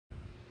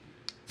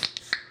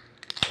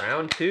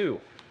Round 2.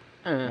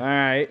 All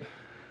right.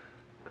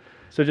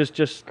 So just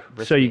so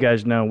Crispy. you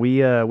guys know, we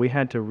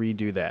had to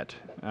redo that.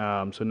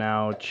 So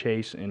now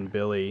Chase and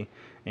Billy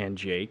and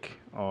Jake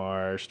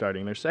are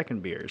starting their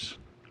second beers,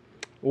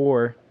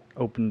 or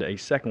opened a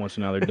second one,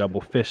 so now they're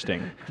double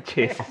fisting.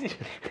 Chase is just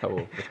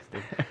double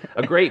fisting.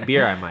 A great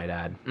beer, I might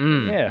add.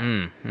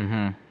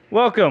 Yeah.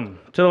 Welcome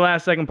to the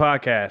Last Second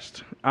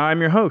Podcast. I'm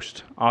your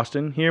host,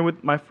 Austin, here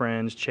with my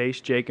friends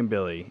Chase, Jake, and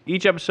Billy.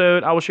 Each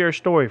episode, I will share a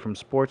story from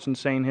sports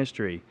insane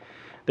history.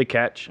 The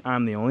catch,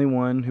 I'm the only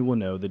one who will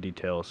know the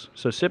details.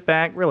 So sit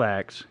back,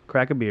 relax,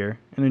 crack a beer,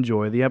 and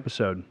enjoy the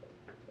episode.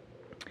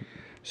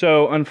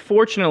 So,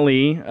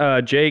 unfortunately,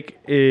 Jake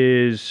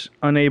is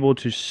unable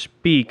to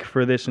speak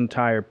for this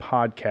entire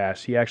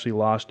podcast. He actually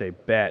lost a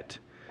bet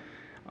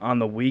on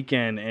the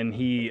weekend, and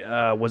he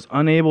was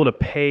unable to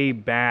pay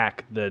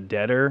back the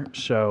debtor,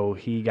 so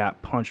he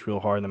got punched real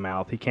hard in the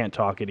mouth. He can't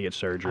talk; he get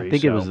surgery. I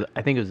think it was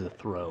the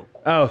throat.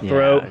 Oh,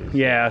 throat.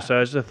 Yeah,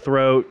 So it's a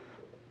throat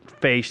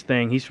face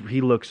thing.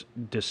 He looks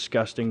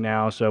disgusting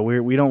now. So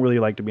we don't really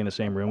like to be in the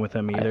same room with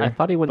him either. I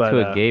thought he went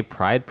to a gay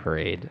pride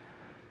parade.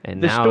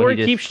 And the now story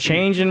he just, keeps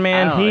changing,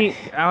 man. I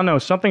don't know.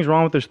 Something's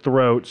wrong with his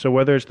throat. So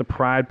whether it's the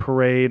pride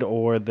parade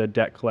or the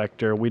debt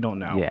collector, we don't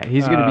know. Yeah,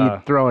 he's gonna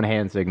be throwing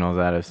hand signals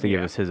at us to give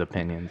us his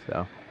opinion.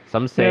 So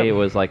Some say it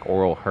was like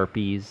oral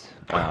herpes.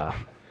 Well,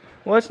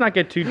 let's not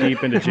get too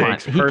deep into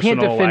Jake's he personal can't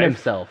defend life.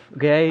 himself.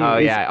 Okay.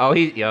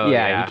 He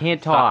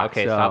can't talk.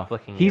 Okay, so stop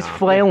flicking me He's off.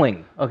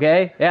 flailing.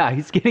 Okay. Yeah,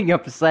 he's getting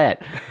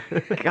upset.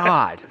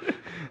 God.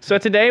 So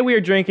today we are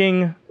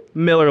drinking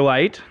Miller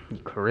Lite.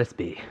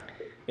 Crispy.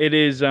 It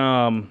is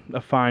a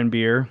fine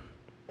beer.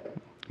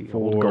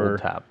 Old For- gold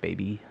top,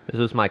 baby. This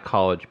was my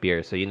college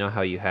beer. So you know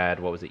how you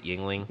had, what was it,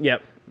 Yingling?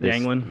 Yep,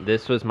 Yanglin.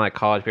 This was my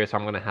college beer, so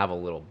I'm going to have a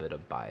little bit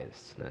of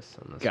biasness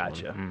on this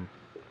Gotcha. one.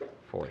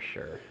 For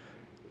sure.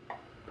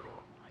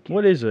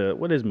 What is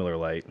Miller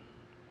Lite?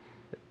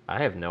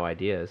 I have no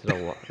idea. Is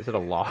it a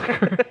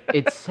lager?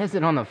 It says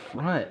it on the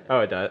front. Oh,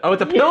 it does. Oh,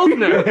 it's a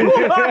Pilsner.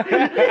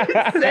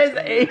 It says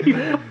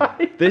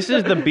A. This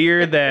is the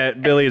beer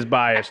that Billy is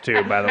biased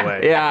to, by the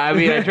way. Yeah, I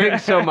mean, I drink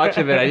so much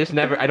of it,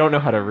 I don't know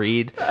how to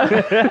read. All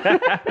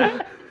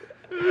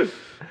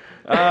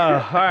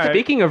right.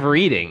 Speaking of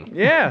reading.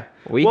 Yeah.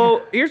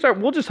 We'll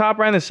just hop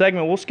right in the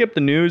segment. We'll skip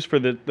the news for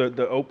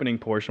the opening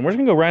portion. We're just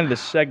gonna go right into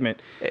this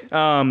segment.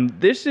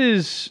 This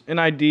is an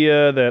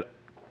idea that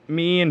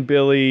me and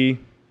Billy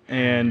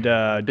and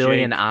Billy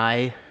Jake, and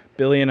I.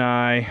 Billy and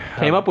I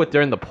Came up with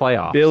during the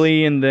playoffs.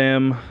 Billy and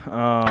them.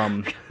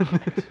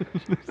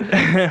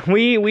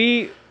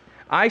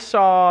 I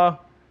saw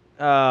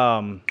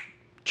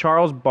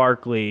Charles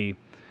Barkley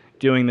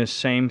doing the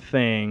same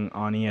thing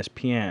on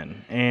ESPN,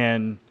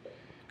 and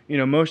you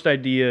know, most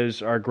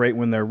ideas are great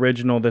when they're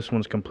original. This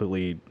one's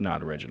completely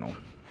not original.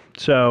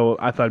 So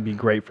I thought it'd be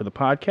great for the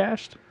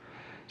podcast.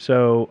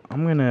 So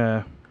I'm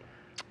gonna.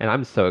 And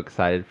I'm so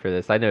excited for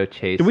this. I know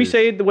Chase. Did we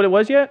say what it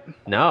was yet?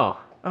 No?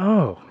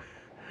 Oh,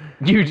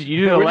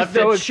 You left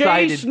so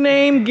excited. Chase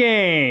name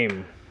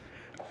game.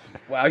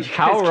 Wow, you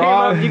How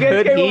wrong you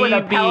guys could came up with he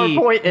a be?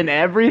 PowerPoint and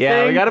everything.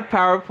 Yeah, we got a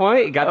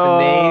PowerPoint. Got the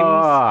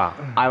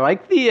names. I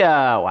like the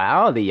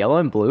the yellow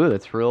and blue.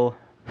 That's real.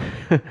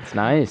 It's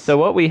nice. So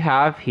what we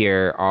have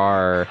here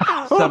are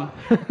some.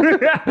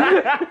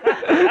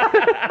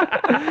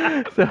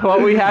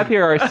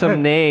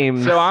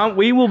 names. So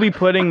we will be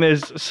putting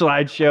this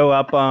slideshow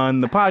up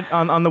on the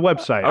on the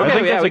website. I Okay,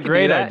 think yeah, that's we a can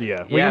great do that.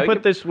 idea. Yeah, We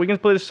can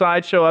put this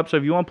slideshow up. So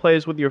if you want to play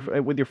this with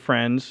your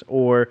friends,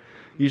 or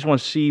you just want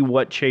to see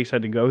what Chase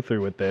had to go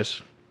through with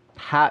this.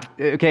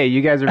 Okay,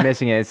 you guys are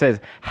missing it. It says,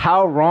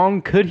 "How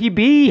wrong could he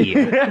be?"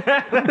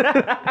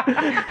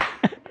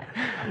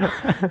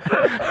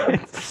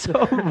 It's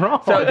so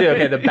wrong. So, dude,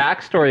 okay, the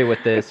backstory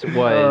with this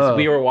was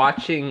we were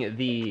watching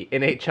the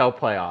NHL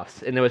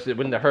playoffs, and it was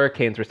when the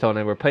Hurricanes were still in.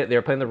 They were playing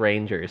the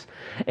Rangers,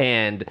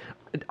 and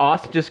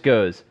Austin just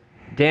goes,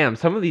 "Damn,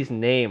 some of these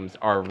names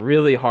are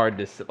really hard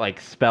to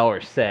spell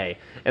or say,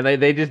 and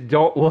they just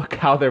don't look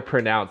how they're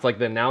pronounced. Like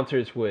the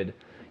announcers would,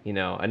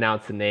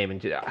 announce the name,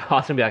 and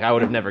Austin would be like, I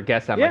would have never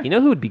guessed that. I'm like,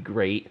 who would be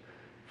great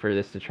for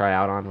this to try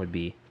out on would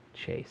be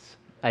Chase."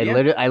 I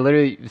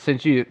literally,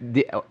 since you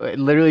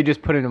literally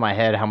just put into my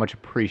head how much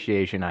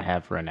appreciation I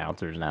have for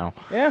announcers now.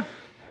 Yeah.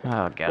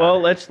 Oh god. Well,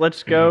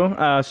 let's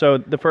go. So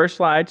the first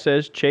slide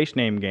says Chase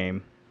name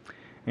game,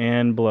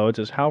 and below it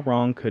says how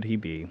wrong could he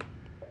be.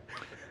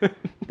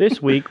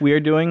 This week we are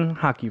doing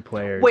hockey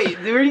players. Wait,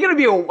 are you gonna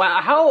be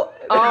how?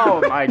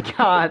 Oh my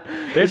god.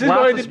 This is Lots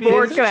going of to be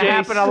sports gonna Chase.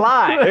 happen a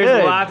lot.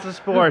 There's lots of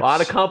sports. A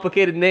lot of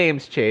complicated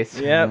names, Chase.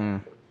 Yep.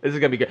 This is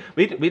gonna be good.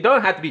 We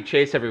don't have to be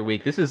Chase every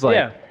week. This is like.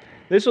 Yeah.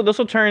 This will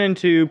turn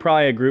into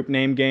probably a group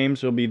name game,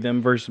 so it'll be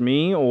them versus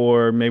me,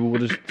 or maybe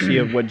we'll just see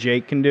what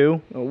Jake can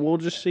do. We'll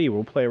just see.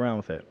 We'll play around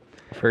with it.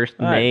 First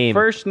All right, name.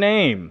 first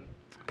name.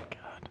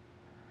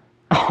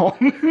 Oh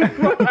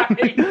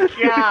my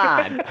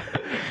god.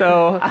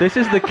 So this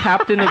is the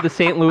captain of the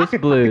St. Louis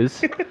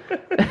Blues.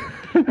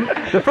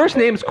 The first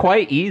name's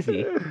quite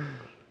easy,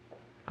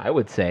 I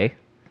would say.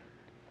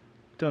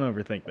 Don't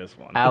overthink this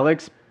one.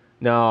 Alex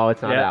No,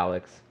 it's not Yeah.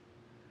 Alex.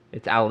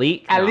 It's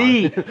Ali.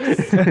 Ali. No,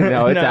 it's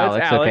No, it's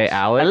Alex. Okay, Alex.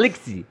 Alex.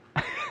 Alexi.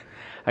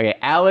 Okay,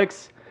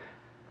 Alex.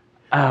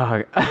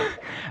 Oh,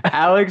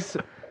 Alex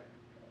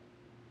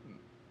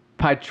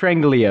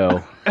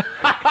Pietrangelo.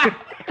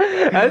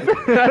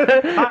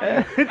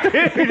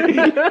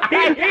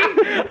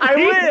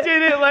 I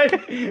did it like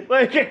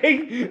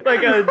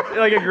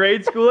a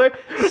grade schooler.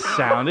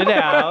 Sound it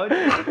out.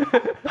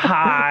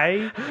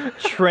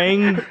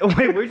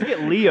 Wait, where'd you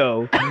get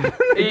Leo?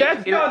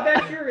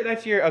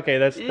 That's your. Okay,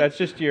 that's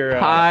just your.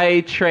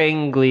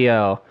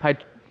 Pietrangelo.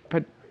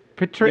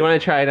 Patri- You want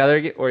to try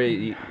another, or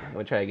you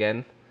want to try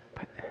again?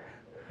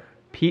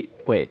 Pete.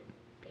 Wait.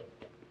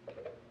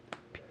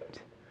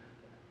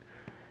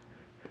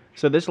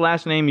 So this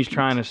last name he's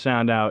trying to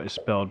sound out is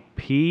spelled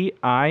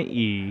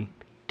Pietrangelo.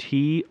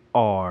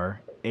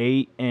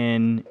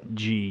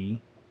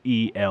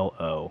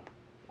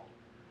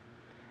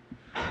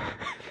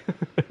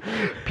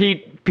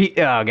 Pete.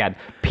 Oh God.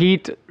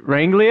 Pete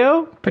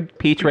Ranglio.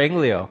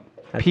 Pietrangelo.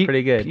 That's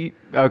pretty good.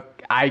 Oh,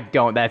 I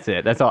don't. That's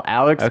it. That's all.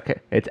 Alex. Okay,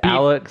 it's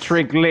Alex.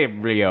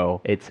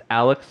 Pietrangelo. It's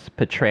Alex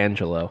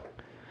Petrangelo.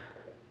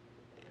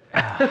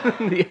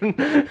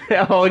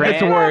 Oh, it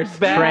gets worse.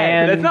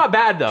 That's not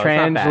bad though. It's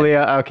not bad.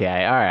 Transleo.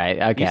 Okay. All right.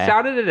 Okay. You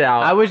sounded it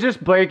out. I was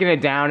just breaking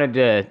it down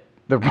into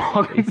the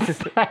wrong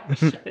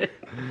section.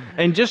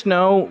 And just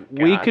know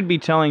we God. could be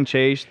telling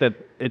Chase that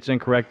it's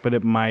incorrect, but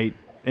it might,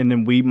 and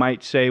then we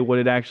might say what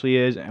it actually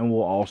is, and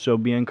we'll also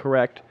be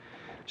incorrect.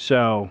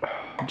 So,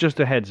 just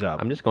a heads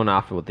up. I'm just going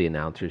off of what the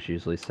announcers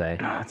usually say.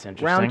 That's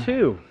interesting. Round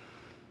 2.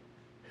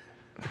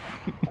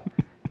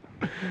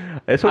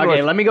 This one Okay,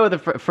 was- let me go with the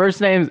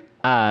first names.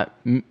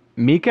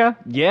 Mika.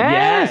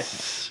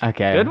 Yes.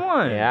 Okay. Good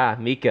one. Yeah,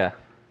 Mika.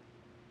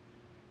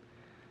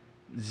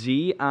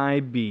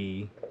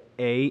 Zibanejad.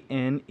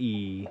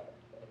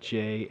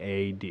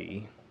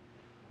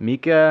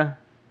 Mika.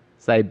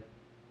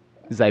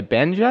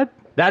 Zibanejad.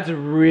 That's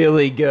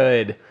really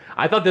good.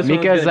 I thought this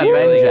Mika one was going to be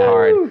really Zibanejad.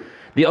 hard.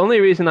 The only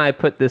reason I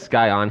put this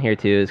guy on here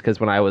too is because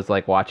when I was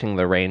like watching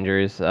the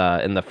Rangers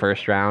in the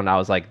first round, I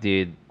was like,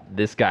 dude,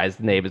 this guy's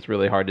name is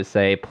really hard to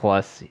say.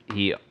 Plus,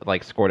 he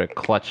like scored a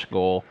clutch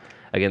goal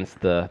against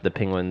the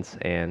Penguins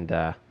and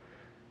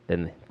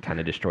then kind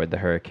of destroyed the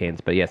Hurricanes.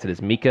 But yes, it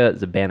is Mika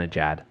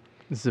Zibanejad.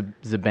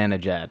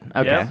 Zibanejad.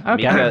 Okay. Yes. Okay.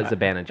 Mika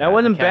Zibanejad. That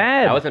wasn't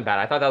bad. That wasn't bad.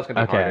 I thought that was going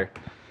to be Okay. harder.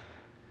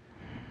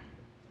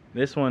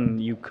 This one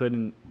you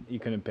couldn't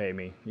pay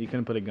me. You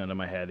couldn't put a gun to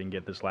my head and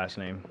get this last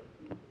name.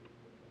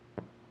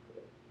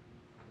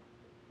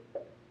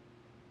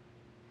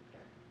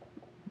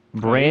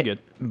 Brand. good.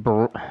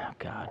 Oh,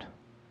 God.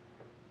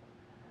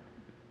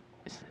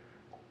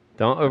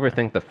 Don't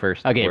overthink the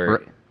first Okay.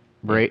 word.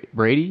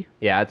 Brady.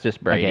 Yeah, it's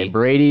just Brady. Okay.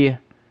 Brady.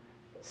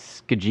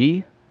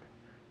 Skajai.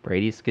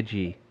 Brady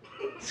Skajai.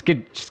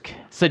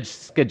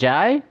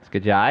 Skajai.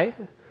 Skajai?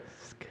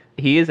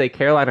 He is a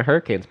Carolina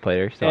Hurricanes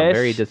player, so I'm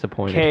very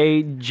disappointed.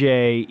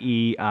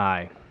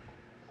 KJEI.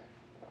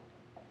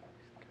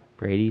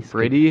 Brady.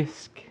 Brady.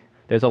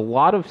 There's a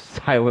lot of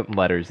silent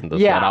letters in this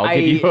Yeah, one. I'll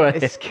give you a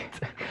hint.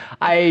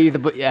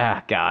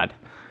 Yeah, God.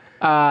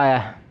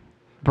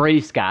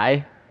 Brady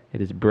Sky. It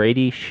is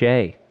Brady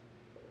Shea.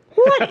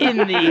 What in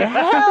the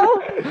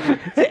hell?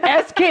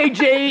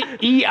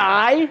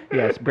 SKJEI?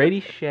 Yes,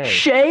 Brady Shea.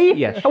 Shay?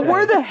 Yes,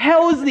 Where Shay. the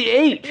hell is the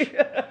H?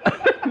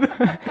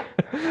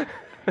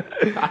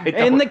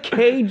 And the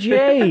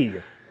KJ.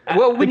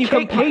 Well, when The you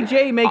come,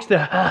 KJ makes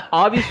the.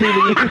 obviously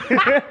when you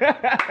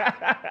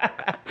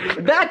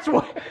That's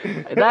what.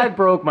 That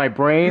broke my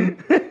brain.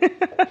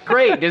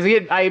 Great. Does it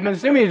get? I'm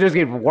assuming it just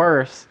gets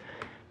worse.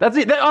 That's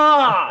it.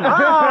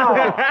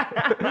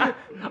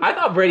 I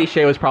thought Brady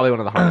Shea was probably one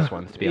of the hardest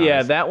ones to be honest.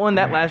 Yeah, that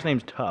last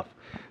name's tough.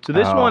 So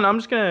this one, I'm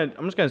just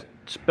gonna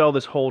spell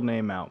this whole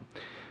name out.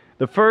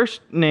 The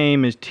first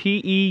name is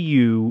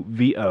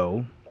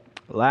Teuvo,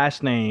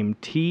 last name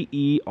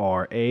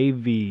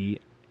Teraviainen.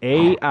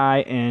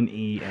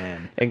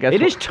 And guess It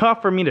what? is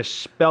tough for me to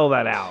spell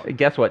that out.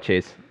 Guess what,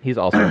 Chase? He's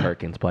also a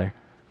Hurricanes player.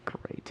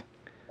 Great.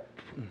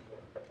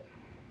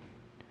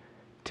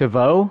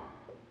 Tuvo.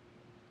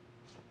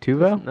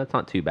 That's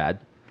not too bad.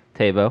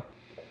 Tavo.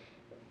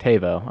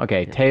 Tavo.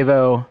 Okay.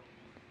 Tavo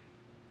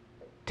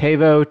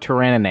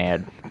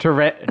Tyrannanad.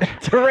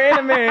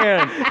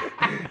 Tyrannoman.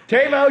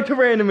 Tavo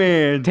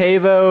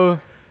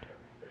Tyrannoman.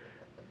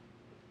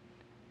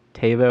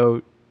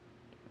 Tavo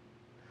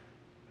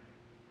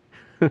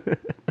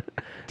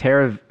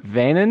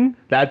Teravainen?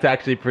 That's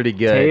actually pretty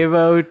good.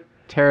 Tavo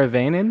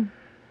Teravainen?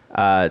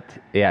 Yeah,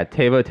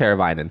 Tavo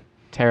Teravainen.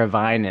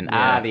 Teravainen.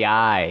 Yeah. The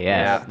I, yes.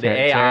 Yeah, the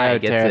AI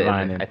gets it.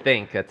 Teravainen. I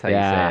think that's how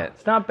Yeah. you say it.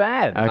 It's not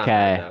bad. It's not Okay.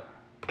 bad, though.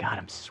 God,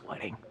 I'm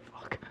sweating.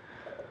 Fuck.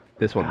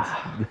 This one's.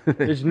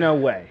 There's no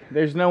way.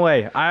 There's no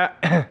way.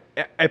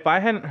 If I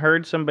hadn't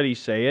heard somebody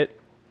say it,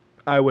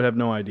 I would have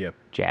no idea.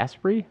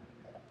 Jaspery?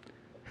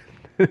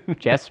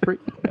 Jaspery?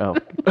 Oh.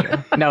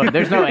 No,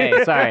 there's no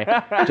A. Sorry.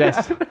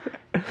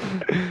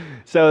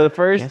 So the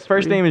first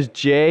Jesperi? name is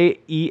Jesperi.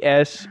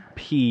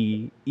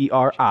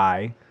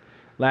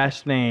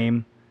 Last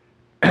name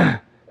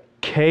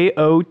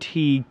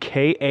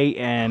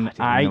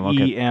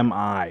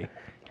Kotkaniemi.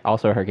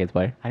 Also a Hurricanes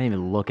player. I didn't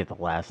even look at the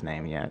last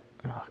name yet.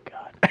 Oh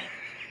God.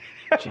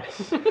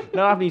 Just. Not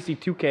often you see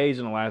 2 Ks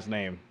in the last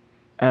name.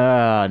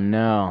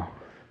 No.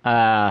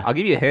 I'll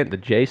give you a hint. The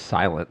J's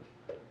silent.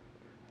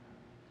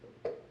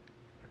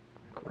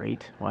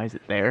 Great. Why is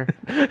it there?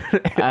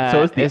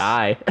 So is the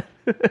I.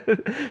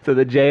 So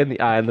the J and the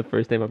I in the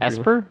first name.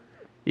 Esper?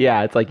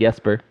 Yeah, it's like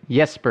Jesper.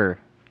 Jesper.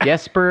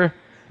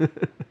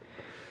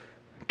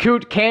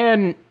 Coot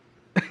can.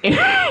 No,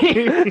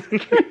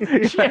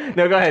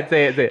 go ahead.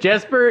 Say it.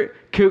 Jesper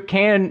Coot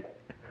can.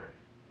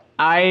 me.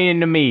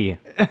 Anemone.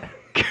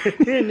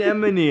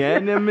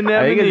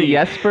 I think it's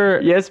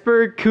Jesper.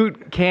 Jesper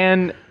Coot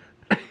can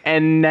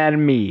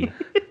anatomy.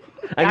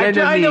 I'm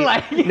trying to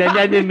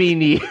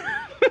Anemone.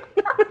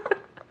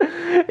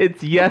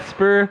 It's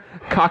Jesper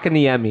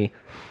Kotkaniemi.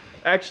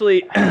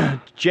 Actually,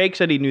 Jake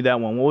said he knew that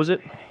one. What was it?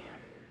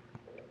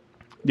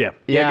 Yeah.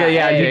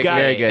 Yeah, You Jake, got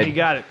very it. good. You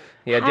got it.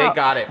 Yeah, Jake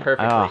got it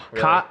perfectly.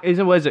 Oh,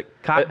 really. Was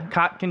it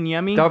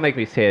Kotkaniemi? Don't make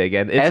me say it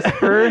again. It's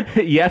Esper?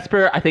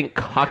 Jesper, I think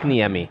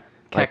Kotkaniemi.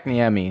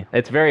 Kakniemi.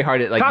 It's very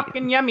hard to like.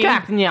 Kotkaniemi.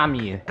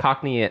 Kakniemi.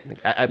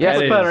 Kotkaniemi.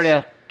 Jesper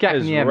That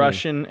is Kakniemi.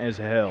 Russian as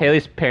hell.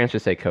 Haley's parents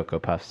just say Cocoa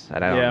Puffs,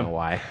 and I don't know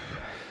why.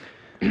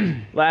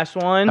 Last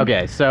one.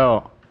 Okay,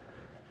 so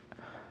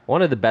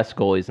One of the best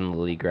goalies in the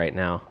league right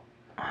now.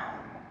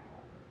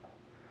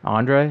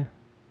 Andre.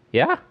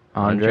 Yeah.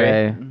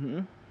 Andre.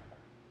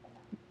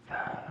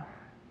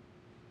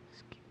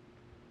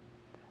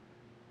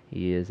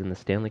 He is in the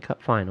Stanley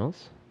Cup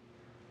Finals.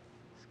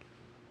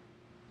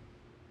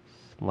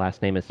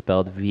 Last name is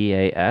spelled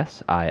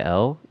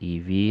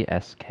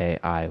Vasilevskiy.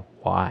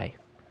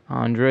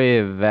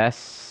 Andre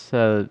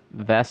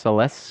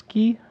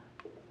Vasilevsky.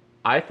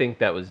 I think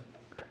that was.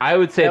 I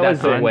would say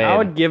that's a win. I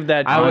would give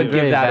that. I would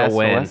Andre give that a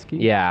win. Vasilevsky?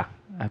 Yeah.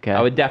 Okay.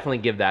 I would definitely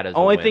give that as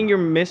Only a win. thing you're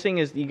missing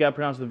is you got to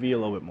pronounce the V a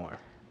little bit more.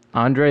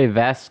 Andre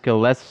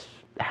Vasilevsky.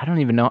 I don't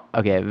even know.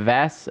 Okay,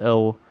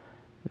 Vasilevsky.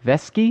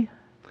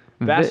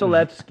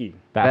 Vasilevsky.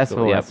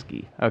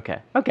 Vasilevsky. Okay.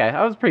 Okay,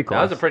 I was pretty close.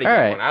 That was a pretty All good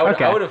right. one. I would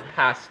okay. have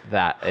passed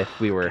that if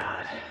we were.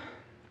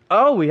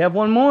 Oh, we have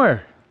one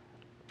more.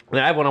 I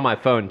have one on my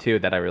phone too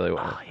that I really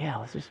want. Oh yeah,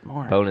 let's just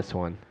more. Bonus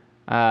one.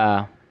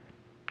 Uh,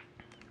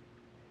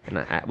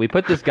 And we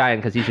put this guy in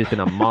because he's just been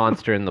a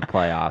monster in the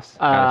playoffs.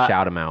 Gotta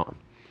shout him out.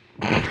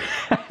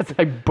 as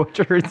I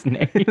butcher his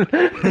name.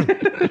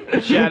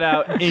 Shout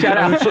out. Shout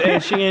out.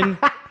 Inchian.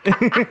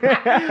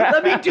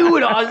 Let me do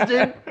it,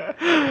 Austin.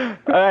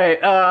 All right.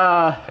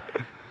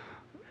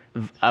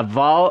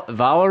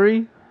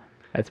 Valerie.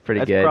 That's pretty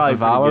That's good. probably pretty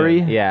Valerie.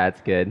 good. Yeah,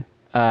 it's good.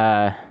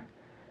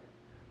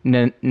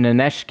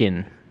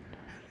 Naneshkin.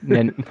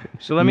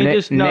 So let me Nick-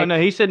 just no.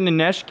 He said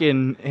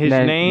Naneshkin. His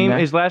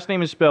his last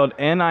name is spelled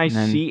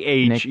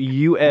Nichushkin.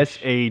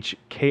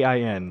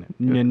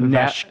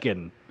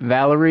 Naneshkin.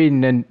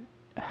 Valerie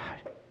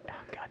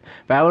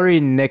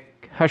Valerie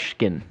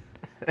Nikushkin.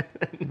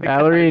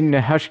 Valerie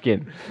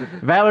Nikushkin.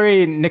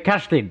 Valerie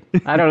Nikushkin.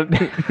 I don't know.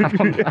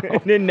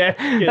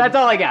 Naneshkin. That's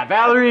all I got.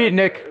 Valerie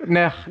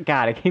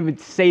God, I can't even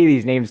say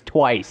these names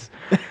twice.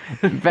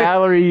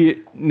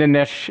 Valerie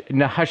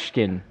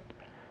Nahushkin.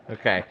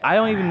 Okay. I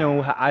don't even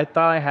know. I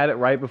thought I had it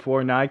right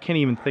before. Now I can't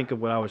even think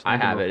of what I was I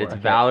thinking. have it. before.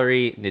 It's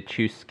Valerie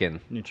Nichushkin.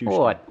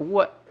 Nichushkin.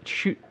 What?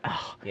 Shoot.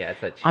 Oh, Yeah,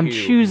 it's a I'm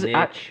choosing-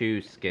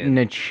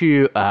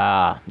 Nichushkin.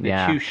 yeah.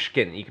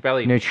 Nichushkin. You could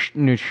probably.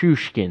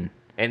 Nichushkin.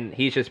 And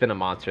he's just been a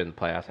monster in the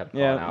playoffs. I had to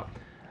call Yeah. it out.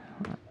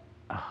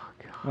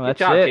 Well, Good that's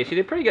job, it. Chase. You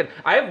did pretty good.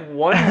 I have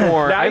one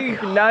more. Now you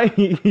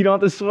don't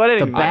have to sweat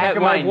anymore. I back have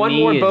of my one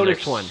more knees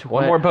bonus are one. sweat.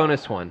 One more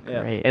bonus one. Yeah.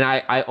 Great. And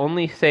I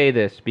only say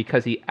this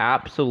because he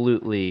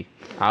absolutely.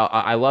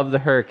 I love the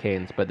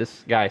Hurricanes, but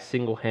this guy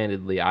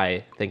single-handedly,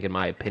 I think, in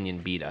my opinion,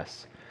 beat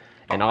us.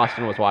 And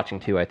Austin was watching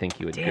too. I think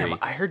you would Damn, agree.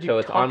 I heard you So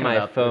it's on talking my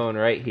about phone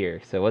right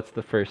here. So what's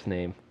the first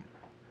name?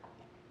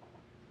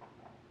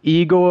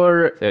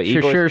 Igor So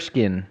Igor's-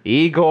 Shishkin.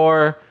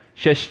 Igor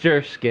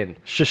Shesterkin.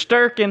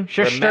 Shesterkin.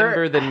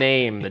 Remember the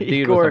name. The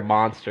dude was a Igor-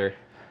 monster.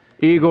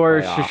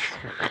 Igor Playoff.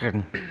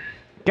 Shishkin.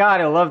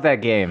 God, I love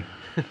that game.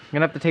 I'm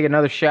gonna have to take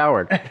another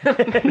shower.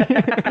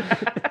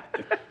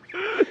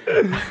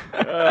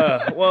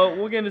 Well,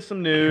 we'll get into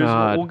some news.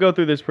 God. We'll go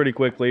through this pretty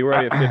quickly. We're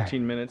already at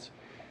 15 minutes.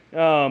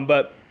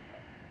 But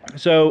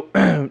so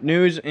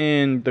news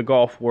in the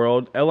golf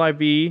world: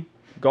 LIV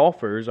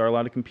golfers are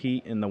allowed to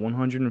compete in the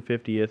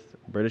 150th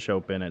British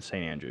Open at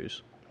St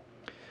Andrews.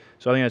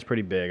 So I think that's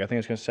pretty big. I think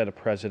it's going to set a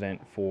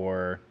precedent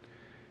for,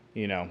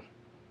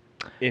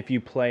 if you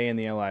play in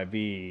the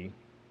LIV,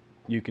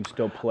 you can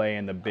still play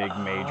in the big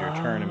major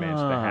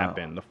tournaments that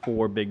happen. The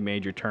 4 big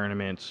major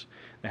tournaments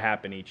that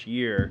happen each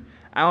year.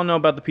 I don't know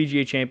about the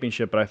PGA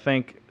Championship, but I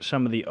think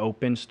some of the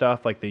Open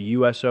stuff, like the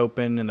U.S.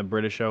 Open and the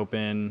British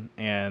Open,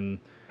 and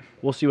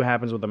we'll see what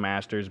happens with the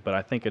Masters. But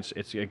I think it's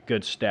a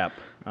good step.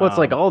 Well, it's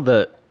like all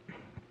the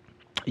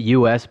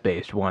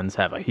U.S.-based ones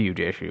have a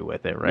huge issue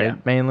with it, right? Yeah.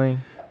 Mainly.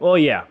 Well,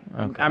 yeah.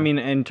 Okay. I mean,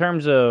 in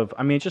terms of,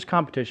 it's just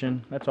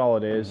competition. That's all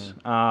it is.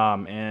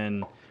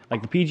 And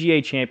Like the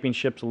PGA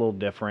Championship's a little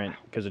different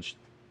because it's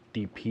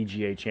the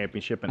PGA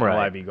Championship, and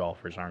Right. LIV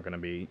golfers aren't going to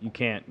be. You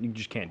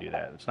just can't do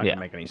that. It's not Yeah. going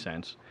to make any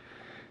sense.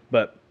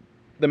 But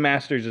the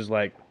Masters is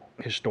like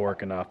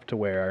historic enough to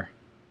where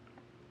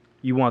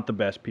you want the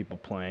best people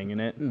playing in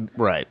it.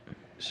 Right.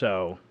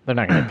 So They're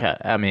not going to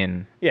cut. I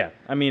mean, yeah,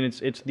 I mean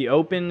it's the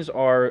Opens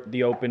are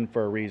the Open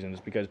for a reason.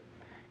 It's because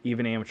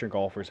even amateur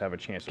golfers have a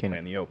chance to play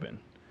in the Open.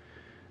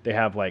 They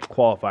have like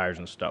qualifiers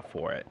and stuff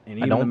for it, and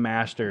even the don't-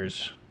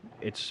 Masters,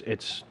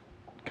 it's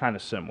kind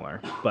of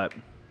similar, but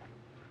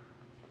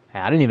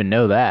I didn't even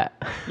know that.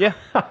 yeah,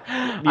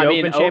 the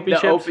Open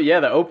Championships.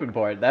 The open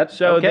part. That's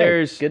So okay.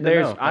 there's Good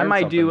to know. I Learned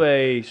might do something.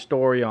 a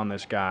story on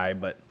this guy,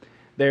 but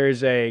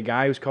there's a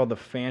guy who's called the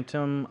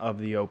Phantom of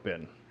the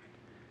Open,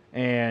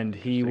 and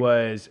he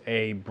was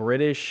a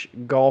British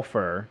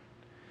golfer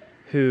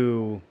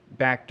who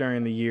back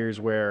during the years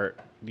where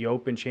the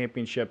Open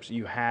Championships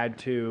you had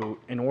to,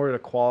 in order to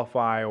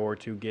qualify or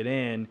to get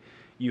in,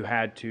 you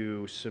had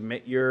to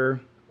submit your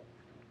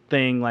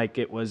thing like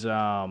it was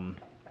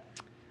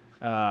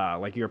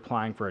like you're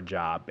applying for a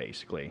job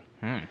basically.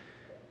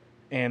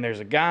 And there's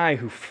a guy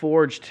who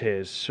forged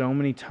his so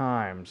many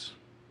times,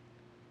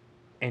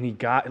 and he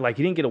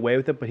didn't get away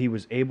with it, but he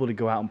was able to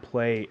go out and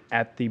play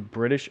at the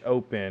British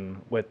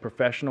Open with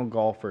professional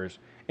golfers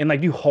and like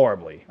do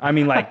horribly. I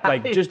mean, like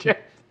just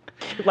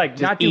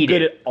not do eat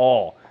good it. at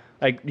all.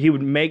 Like he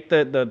would make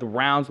the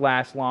rounds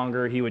last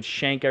longer. He would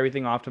shank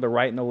everything off to the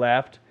right and the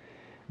left,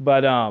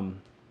 but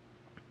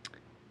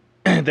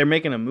they're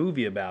making a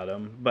movie about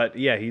him. But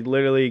yeah, he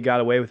literally got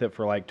away with it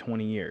for like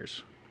 20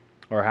 years.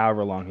 Or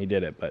however long he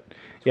did it, but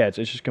yeah, it's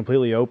just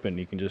completely open.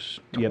 You can you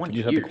have to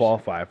years.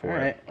 qualify for All it.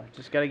 right.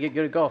 Just got to get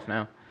good at golf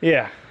now.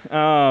 Yeah.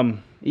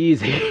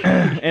 Easy.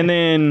 And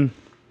then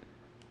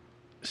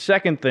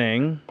second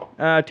thing,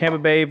 Tampa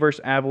Bay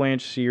versus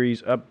Avalanche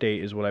series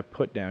update is what I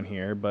put down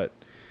here, but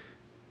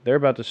they're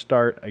about to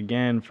start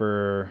again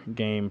for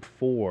Game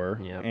 4,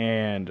 Yep.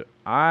 and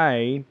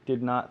I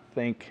did not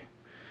think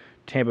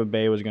Tampa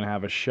Bay was going to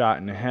have a shot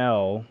in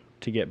hell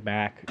to get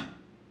back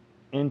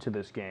into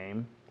this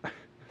game.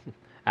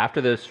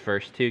 After those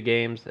first two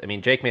games, I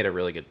mean, Jake made a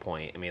really good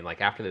point. I mean, like,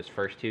 after those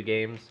first two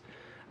games,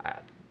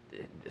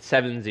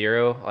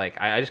 7-0, like,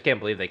 I just can't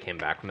believe they came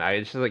back from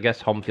that. I guess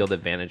home field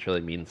advantage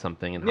really means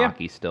something in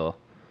hockey still.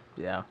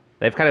 Yeah.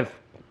 They've kind of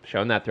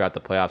shown that throughout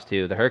the playoffs,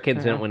 too. The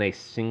Hurricanes didn't win a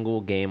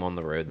single game on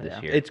the road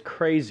this year. It's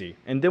crazy.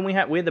 And then we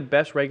had the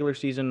best regular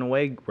season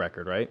away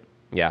record, right?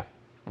 Yeah,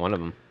 one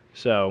of them.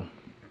 So,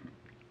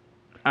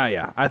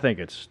 yeah, I think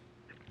it's.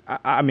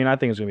 I mean, I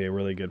think it's going to be a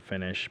really good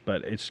finish,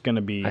 but it's going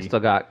to be. I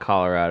still got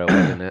Colorado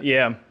winning it.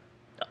 Yeah.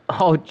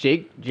 Oh,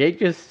 Jake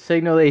just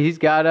signaled that he's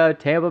got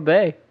Tampa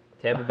Bay.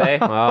 Tampa Bay?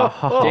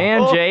 Oh,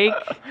 Damn, Jake.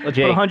 Let's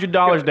Jake. put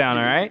 $100 down,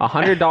 all right?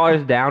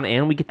 $100 down,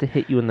 and we get to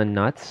hit you in the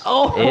nuts.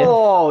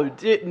 No, you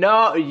Jake,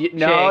 can't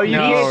no, take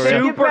it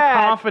Super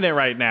back. confident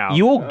right now.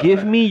 You will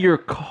give me your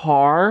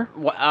car?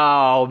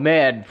 Oh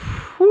man.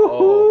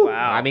 Oh,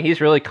 wow. I mean,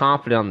 he's really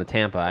confident on the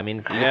Tampa. I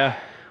mean, yeah.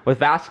 with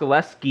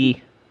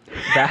Vasilevsky,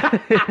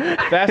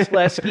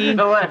 Vasilevsky.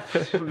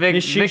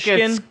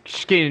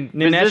 Nishishkin.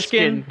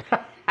 Nineshkin.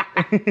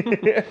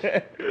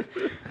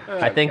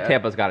 I think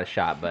Tampa's got a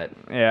shot, but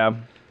Yeah.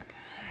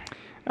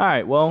 All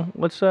right, well,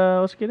 let's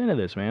get into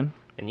this, man.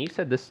 and you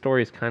said this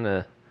story is kind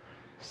of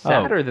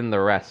sadder than the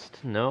rest.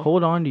 No,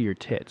 Hold on to your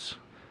tits.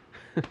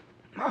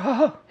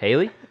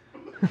 Haley.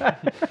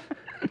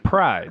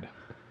 Pride.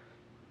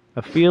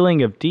 A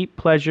feeling of deep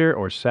pleasure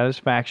or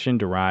satisfaction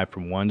derived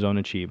from one's own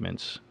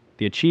achievements.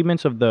 The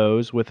achievements of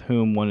those with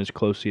whom one is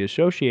closely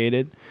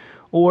associated,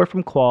 or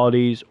from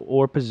qualities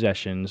or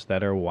possessions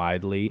that are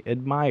widely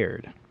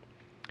admired.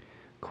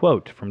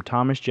 Quote from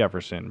Thomas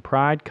Jefferson,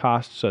 "Pride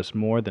costs us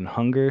more than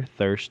hunger,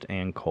 thirst,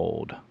 and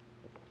cold."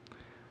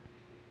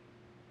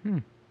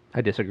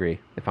 I disagree.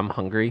 If I'm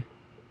hungry,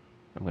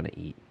 I'm gonna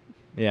eat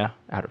Yeah.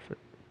 out of it.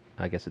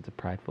 I guess it's a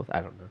prideful.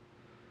 I don't know.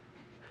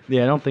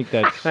 Yeah, I don't think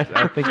that's...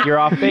 I think you're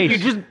off base. You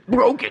just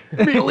broke it,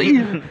 really.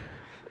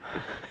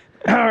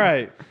 All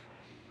right.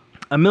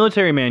 A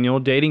military manual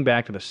dating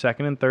back to the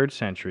 2nd and 3rd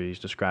centuries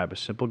describe a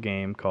simple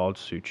game called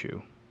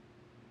Suchu.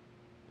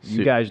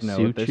 You guys know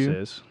what this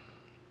Suchu? is.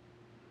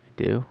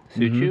 Do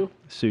Suchu?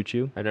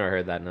 Suchu. I've never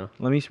heard that. No.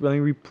 Let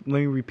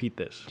me repeat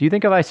this. Do you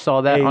think if I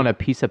saw that Hey. on a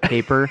piece of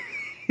paper,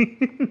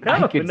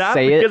 I could Not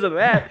say because it? of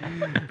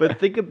that. But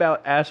think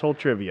about asshole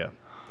trivia.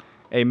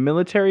 A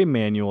military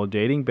manual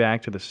dating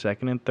back to the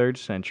 2nd and 3rd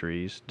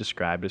centuries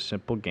described a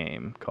simple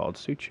game called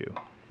Suchu.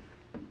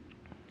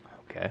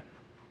 Okay.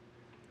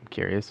 I'm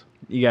curious.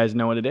 You guys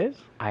know what it is?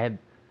 I had.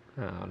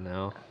 Oh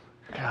no.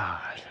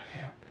 God.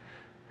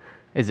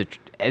 Is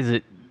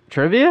it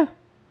trivia?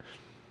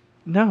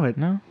 No.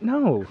 No?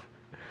 No.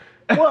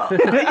 Well,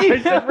 I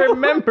said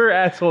remember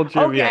asshole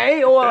trivia.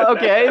 Okay. Well,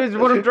 okay. This is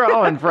what I'm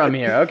drawing from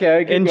here.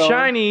 Okay. keep In going.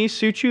 Chinese,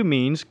 Suchu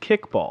means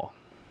kickball.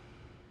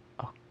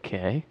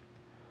 Okay.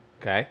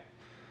 Okay.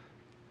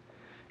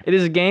 It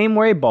is a game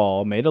where a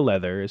ball made of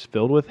leather is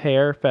filled with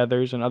hair,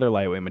 feathers, and other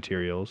lightweight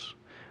materials.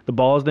 The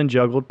ball is then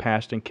juggled,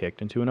 passed, and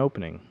kicked into an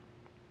opening.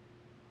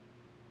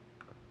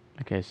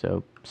 Okay,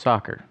 so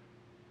soccer.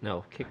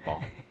 No,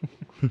 kickball.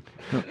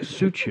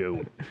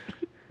 Suchu.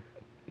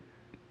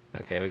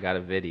 Okay, we got a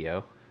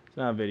video. It's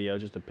not a video,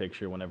 just a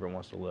picture whenever it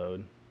wants to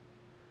load.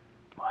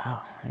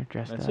 Wow, they're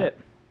dressed That's up. it.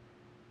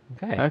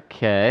 Okay.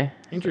 Okay.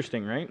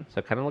 Interesting, right? So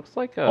it kind of looks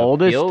like a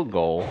Oldest- field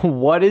goal.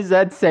 What does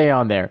that say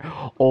on there?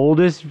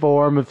 Oldest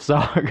form of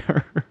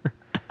soccer.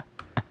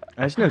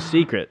 That's no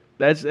secret.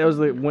 That was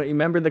like, when, you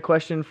remember the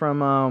question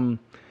from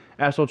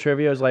Asshole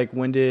Trivia? It was like,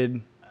 when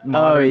did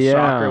modern yeah.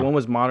 soccer? When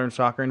was modern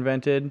soccer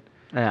invented?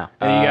 Yeah.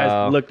 And you guys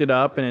Oh. looked it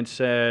up, and it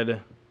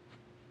said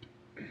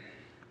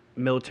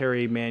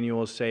military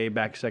manuals say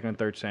back 2nd and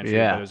 3rd century,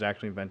 Yeah. but it was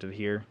actually invented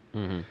here.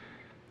 That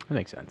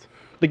makes sense.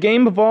 The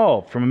game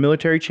evolved from a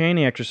military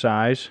training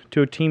exercise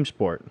to a team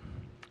sport,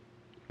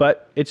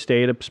 but it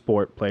stayed a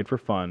sport played for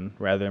fun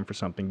rather than for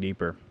something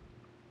deeper.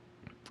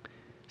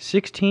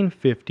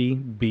 1650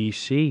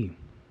 BC.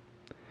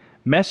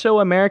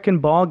 Mesoamerican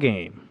ball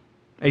game,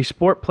 a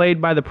sport played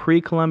by the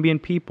pre-Columbian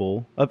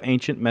people of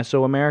ancient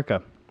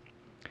Mesoamerica.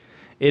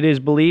 It is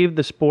believed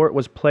the sport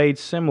was played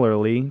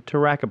similarly to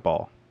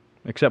racquetball,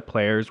 except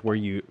players were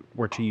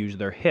to use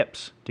their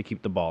hips to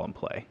keep the ball in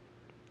play.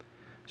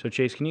 So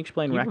Chase, can you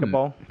explain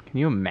racquetball? Can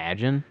you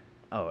imagine?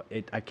 Oh,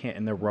 I can't.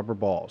 And they're rubber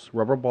balls.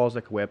 Rubber balls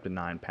that can weigh up to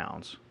 9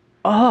 pounds.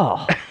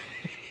 Oh.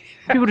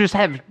 People just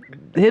have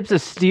hips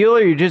of steel,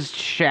 or you just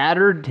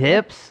shattered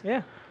hips?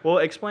 Yeah. Well,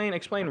 explain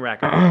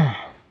racquetball.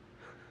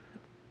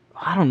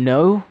 I don't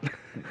know.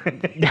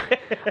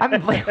 I've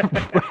been playing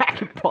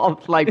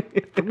racquetball for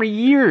like 3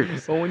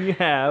 years. Well, when you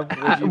have,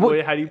 how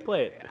do you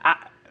play it?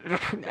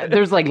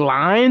 There's like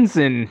lines,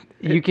 and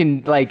you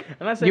can like.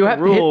 I'm not saying you the have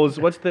to hit- rules.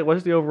 What's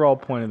the overall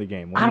point of the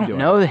game? What are I you don't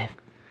doing? know.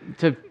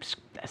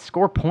 To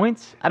score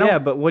points? I don't. Yeah,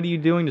 but what are you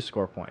doing to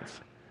score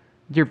points?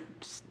 You're,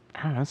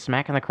 I don't know,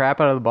 smacking the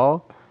crap out of the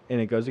ball. And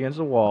it goes against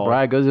the wall.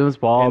 Right, goes in this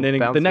ball. And then the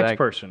bounce next back.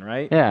 person,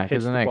 right? Yeah, hits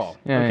goes the the next. ball.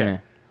 Yeah, okay. yeah.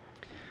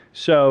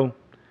 So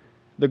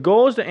the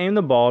goal is to aim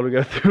the ball to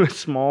go through a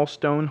small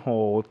stone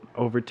hole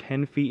over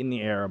 10 feet in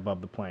the air above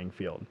the playing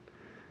field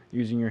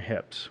using your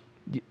hips.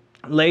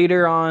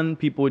 Later on,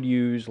 people would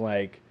use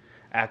like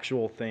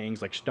actual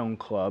things like stone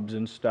clubs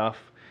and stuff.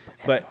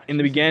 But in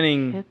the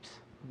beginning, Hips.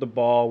 the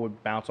ball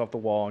would bounce off the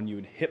wall and you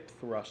would hip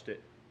thrust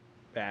it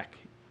back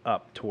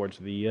up towards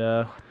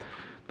the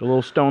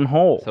little stone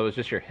hole. So it was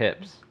just your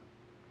hips.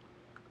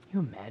 Can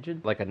you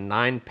imagine? Like a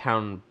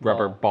 9-pound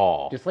rubber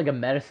ball. Just like a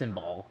medicine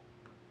ball.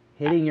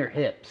 Hitting your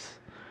hips.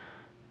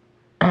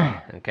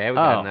 Okay, we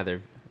got Oh.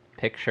 another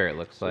picture, it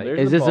looks like. there's-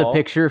 Is the this ball. a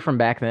picture from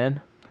back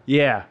then?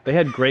 Yeah, they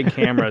had great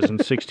cameras in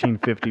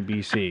 1650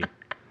 BC.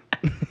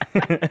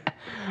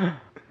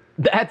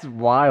 That's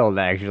wild,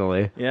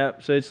 actually. Yeah,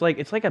 so it's like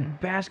a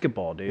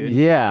basketball, dude.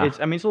 Yeah. It's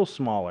a little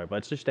smaller, but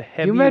it's just a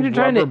heavy Can you imagine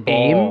trying to rubber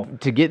ball. aim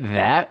to get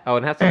that? Oh,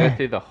 it has to go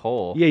through the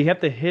hole. Yeah, you have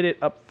to hit it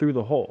up through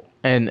the hole.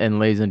 And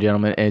ladies and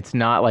gentlemen, it's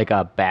not like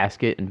a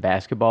basket in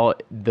basketball.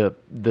 The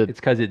It's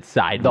because it's the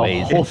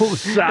sideways. whole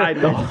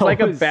Sideways. It's like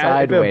a, hole if a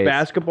sideways.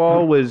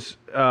 basketball was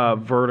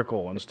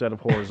vertical instead of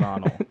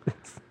horizontal.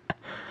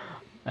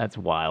 That's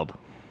wild.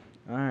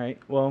 All right.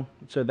 Well,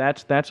 so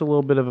that's a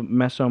little bit of a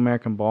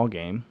Mesoamerican ball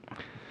game.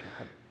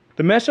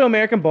 The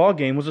Mesoamerican ball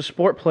game was a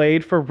sport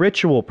played for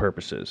ritual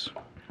purposes.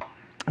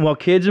 While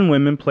kids and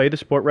women played the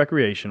sport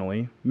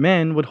recreationally,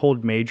 men would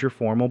hold major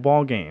formal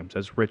ball games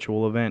as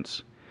ritual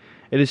events.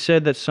 It is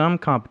said that some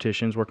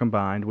competitions were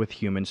combined with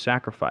human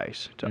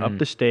sacrifice to up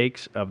the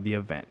stakes of the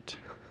event.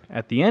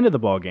 At the end of the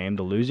ball game,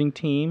 the losing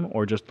team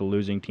or just the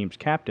losing team's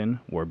captain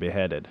were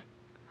beheaded.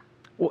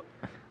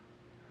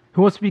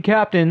 Who wants to be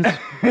captains?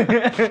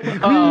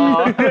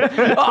 Oh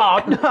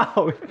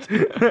no!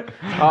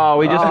 Oh,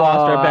 we just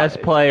lost our best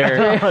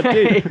player. Oh,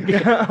 dude,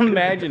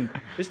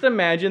 just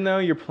imagine though,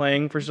 you're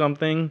playing for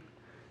something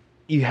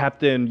you have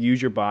to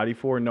use your body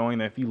for, knowing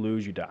that if you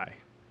lose, you die.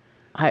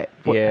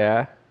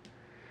 Yeah.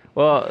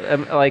 Well,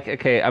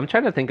 okay, I'm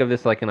trying to think of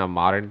this like in a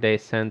modern day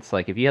sense.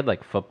 Like if you had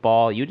like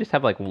football, you just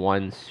have like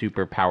one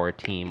superpower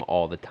team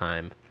all the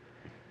time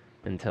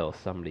until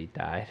somebody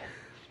died.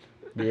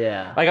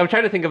 Yeah. Like I'm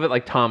trying to think of it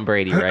like Tom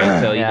Brady,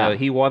 right? So you Yeah. know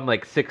he won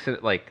like 6,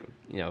 like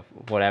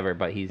whatever,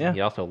 but he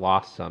also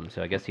lost some.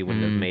 So I guess he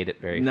wouldn't have made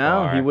it very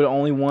No, far. he would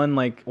only won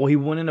he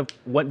wouldn't have.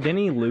 What didn't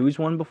he lose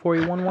one before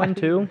he won one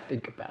too?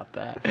 Think about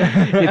that.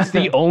 It's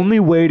the only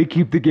way to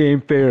keep the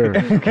game fair.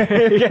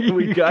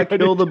 We got to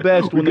kill the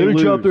best when they Gotta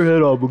lose. chop their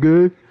head off,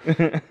 okay?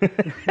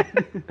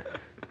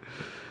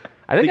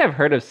 I think I've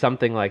heard of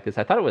something like this.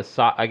 I thought it was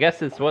I guess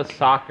this was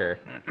soccer.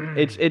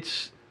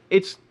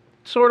 It's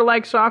sort of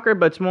like soccer,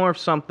 but it's more of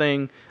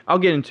something. I'll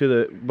get into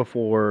the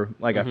before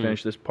I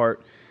finish this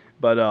part,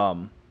 but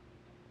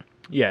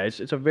yeah, it's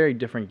a very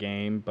different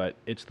game, but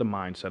it's the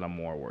mindset I'm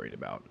more worried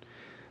about.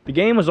 The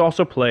game was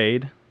also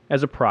played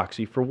as a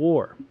proxy for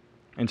war.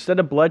 Instead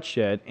of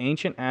bloodshed,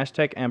 ancient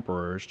Aztec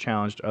emperors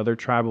challenged other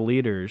tribal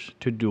leaders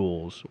to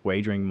duels,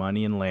 wagering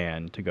money and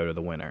land to go to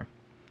the winner.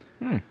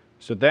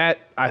 So that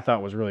I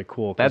thought was really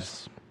cool. 'Cause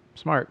That's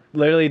smart.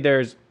 literally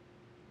there's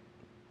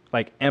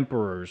like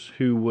emperors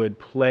who would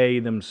play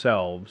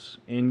themselves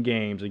in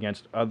games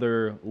against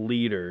other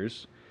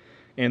leaders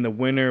and the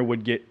winner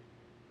would get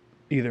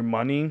either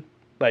money,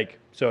 like,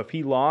 so if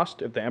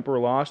the emperor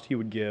lost, he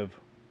would give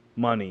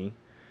money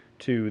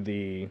to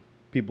the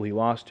people he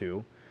lost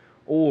to,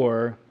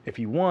 or if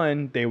he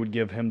won, they would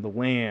give him the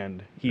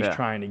land he's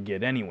trying to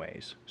get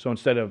anyways. So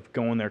instead of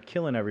going there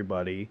killing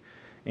everybody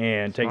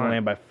and taking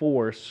land by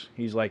force,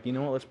 he's like, you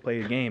know what, let's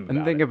play a game.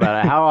 And think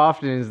about it. How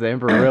often is the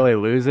emperor really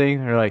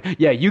losing? They're like,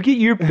 yeah, you get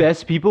your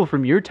best people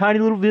from your tiny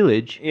little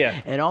village,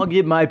 and I'll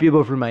get my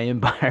people from my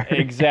empire.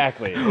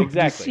 Exactly.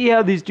 See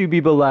how these two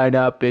people line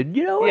up, and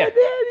you know what?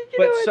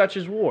 Such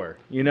is war.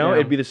 You know,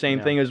 it'd be the same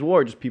thing as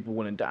war, just people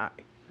wouldn't die.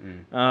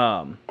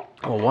 Well,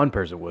 one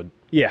person would.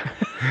 Yeah,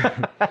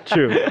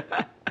 true.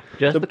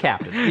 Just the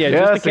captain. Yeah,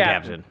 just the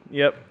captain.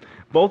 Yep.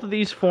 Both of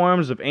these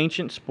forms of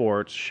ancient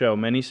sports show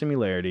many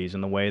similarities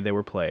in the way they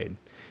were played.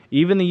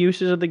 Even the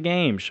uses of the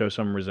game show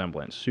some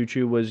resemblance.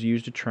 Suchu was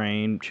used to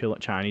train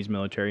Chinese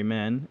military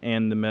men,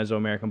 and the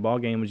Mesoamerican ball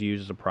game was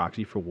used as a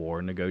proxy for war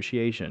and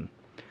negotiation.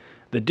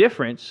 The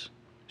difference,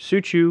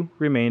 Suchu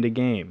remained a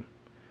game.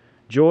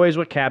 Joy is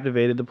what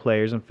captivated the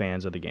players and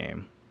fans of the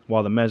game,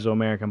 while the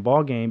Mesoamerican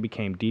ball game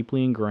became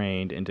deeply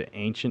ingrained into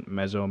ancient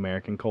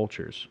Mesoamerican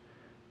cultures.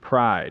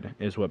 Pride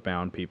is what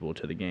bound people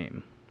to the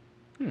game.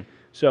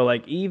 So,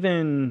 like,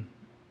 even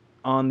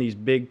on these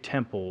big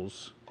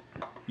temples,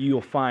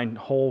 you'll find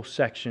whole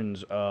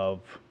sections of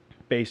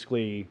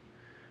basically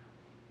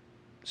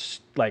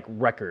like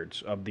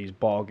records of these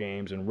ball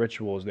games and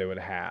rituals they would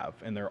have,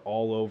 and they're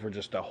all over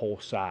just a whole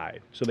side.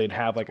 So they'd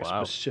have like a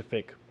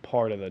specific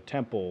part of the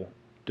temple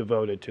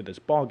devoted to this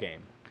ball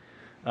game,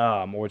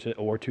 or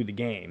to the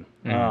game.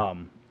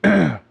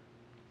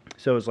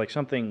 So it's like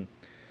something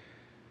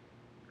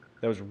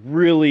that was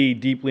really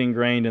deeply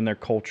ingrained in their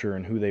culture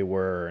and who they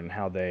were and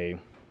how they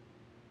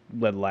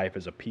led life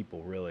as a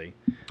people, really.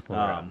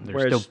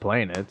 They're still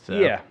playing it. So.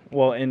 Yeah,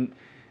 well, and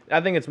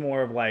I think it's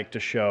more of like to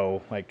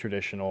show like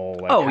traditional.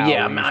 Like,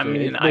 I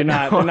mean, they're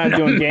not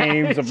doing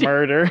games of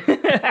murder.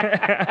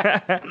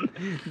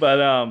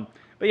 but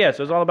yeah,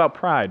 so it's all about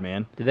pride,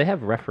 man. Did they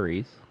have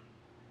referees?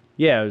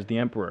 Yeah, it was the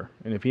emperor,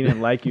 and if he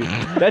didn't like you,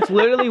 that's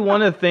literally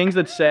one of the things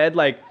that said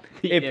like.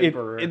 If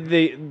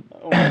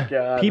oh my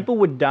God. People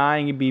would die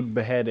and be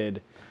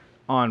beheaded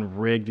on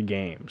rigged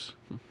games.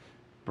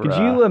 Bruh. Could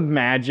you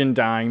imagine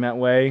dying that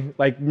way?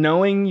 Like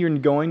knowing you're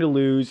going to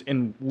lose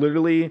and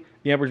literally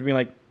the emperor's being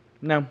like,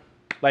 no.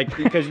 Like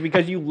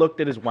because you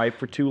looked at his wife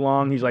for too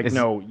long, he's like,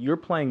 no, you're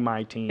playing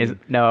my team. You're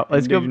not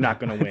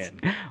going to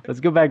win. Let's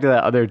go back to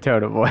that other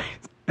tone of voice.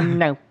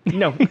 No.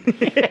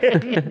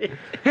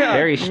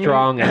 Very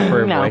strong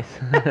emperor voice.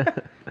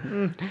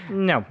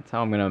 No. That's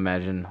how I'm going to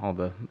imagine all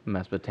the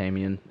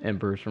Mesopotamian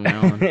emperors from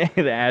now on.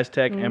 The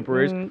Aztec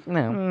emperors.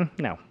 No.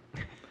 No.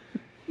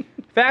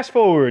 Fast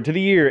forward to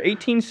the year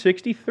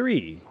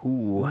 1863.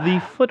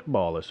 The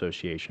Football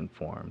Association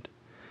formed.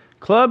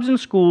 Clubs and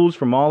schools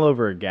from all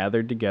over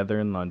gathered together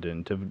in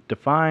London to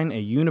define a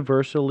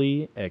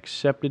universally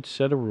accepted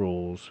set of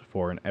rules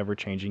for an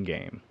ever-changing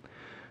game.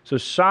 So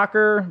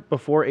soccer,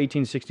 before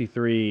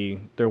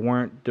 1863, there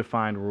weren't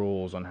defined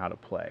rules on how to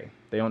play.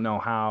 They don't know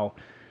how.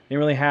 They didn't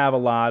really have a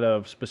lot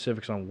of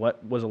specifics on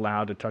what was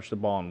allowed to touch the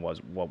ball and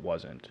what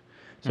wasn't.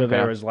 So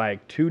there was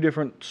like two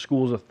different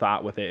schools of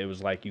thought with it. It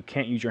was like you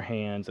can't use your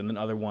hands, and then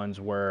other ones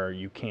where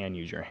you can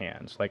use your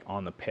hands, like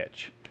on the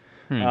pitch.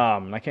 And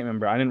I can't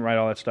remember. I didn't write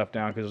all that stuff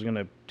down because it was going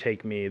to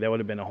take me. That would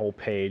have been a whole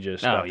page of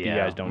stuff you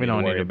guys don't need to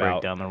worry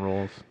about. Break down the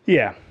rules.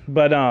 Yeah,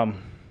 but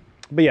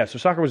yeah, so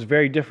soccer was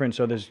very different.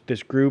 So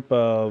this group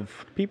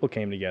of people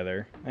came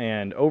together,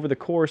 and over the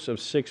course of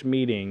 6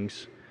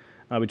 meetings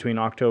between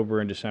October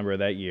and December of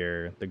that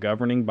year, the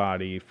governing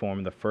body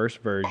formed the first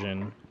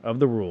version of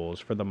the rules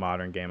for the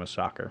modern game of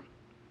soccer.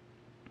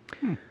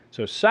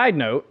 So side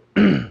note,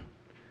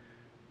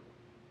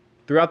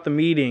 throughout the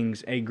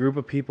meetings, a group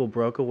of people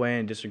broke away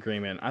in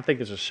disagreement. I think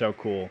this is so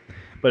cool.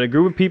 But a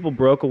group of people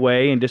broke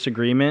away in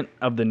disagreement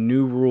of the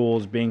new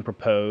rules being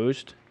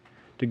proposed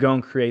to go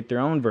and create their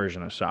own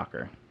version of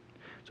soccer.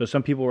 So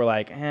some people were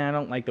like, I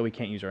don't like that we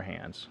can't use our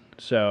hands.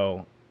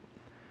 So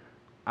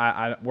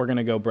we're going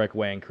to go break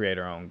away and create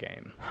our own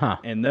game.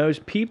 And those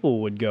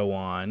people would go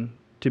on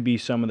to be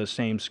some of the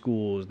same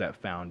schools that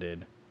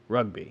founded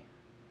rugby.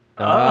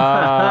 So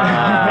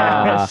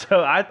I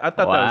thought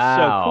that was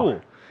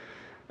so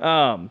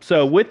cool.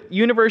 So with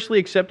universally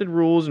accepted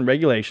rules and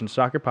regulations,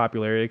 soccer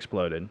popularity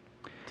exploded.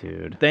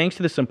 Dude. Thanks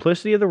to the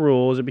simplicity of the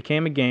rules, it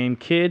became a game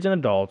kids and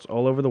adults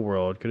all over the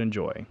world could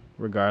enjoy,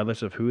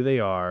 regardless of who they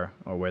are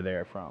or where they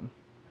are from.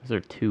 Those are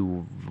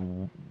two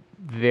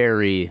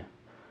very...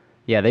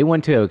 Yeah, they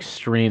went to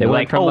extreme. They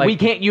went from we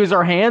can't use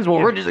our hands? Well,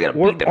 we're just going to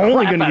beat the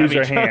only crap going to out of use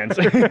our each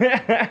other.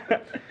 hands.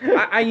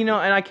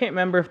 And I can't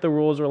remember if the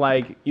rules were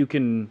like you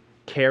can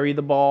carry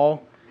the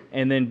ball,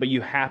 but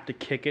you have to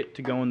kick it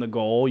to go in the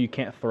goal. You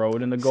can't throw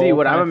it in the goal. See,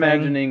 what I'm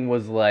imagining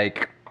was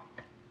like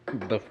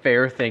the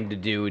fair thing to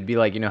do would be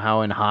like, you know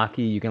how in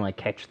hockey you can like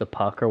catch the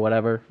puck or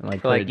whatever? And,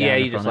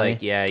 you just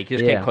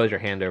can't close your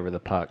hand over the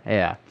puck.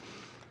 Yeah.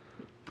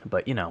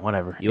 But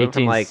whatever. You went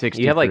from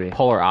you have like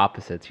polar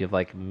opposites. You have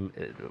like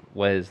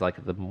what is like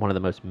one of the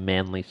most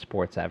manly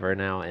sports ever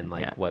now, and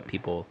like what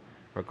people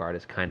regard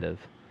as kind of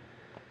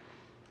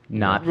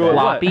not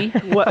floppy.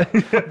 What?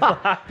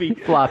 Floppy.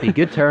 Floppy.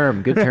 Good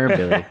term,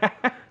 Billy.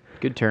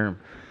 Good term.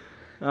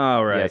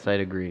 All right. Yes, I'd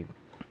agree.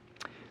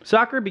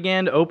 Soccer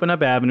began to open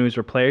up avenues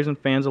for players and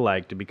fans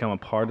alike to become a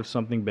part of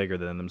something bigger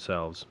than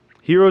themselves.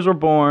 Heroes were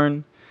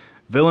born,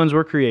 villains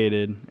were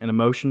created, and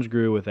emotions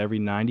grew with every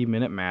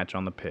 90-minute match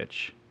on the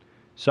pitch.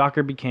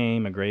 Soccer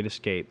became a great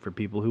escape for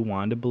people who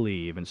wanted to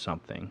believe in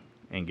something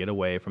and get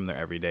away from their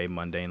everyday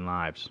mundane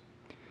lives.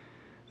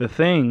 The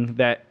thing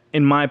that,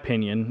 in my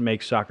opinion,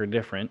 makes soccer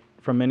different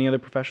from any other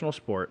professional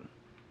sport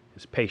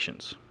is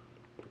patience.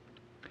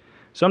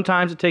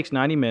 Sometimes it takes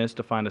 90 minutes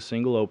to find a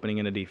single opening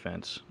in a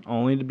defense,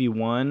 only to be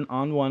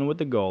one-on-one with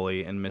the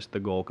goalie and miss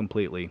the goal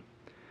completely.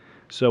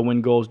 So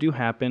when goals do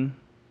happen,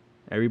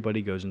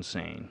 everybody goes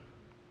insane.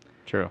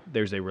 True.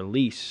 There's a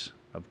release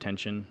of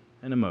tension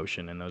and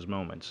emotion in those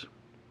moments.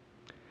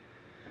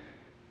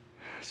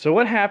 So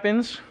what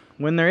happens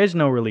when there is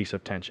no release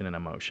of tension and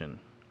emotion?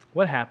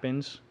 What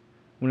happens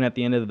when at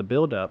the end of the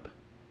build-up,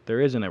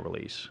 there isn't a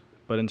release,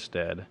 but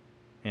instead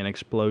an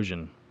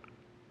explosion?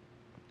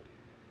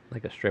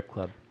 Like a strip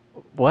club.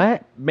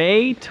 What?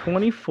 May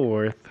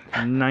 24th,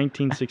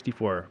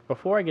 1964.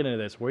 Before I get into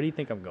this, where do you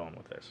think I'm going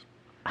with this?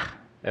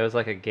 It was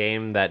like a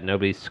game that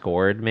nobody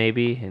scored,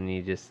 maybe, and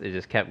it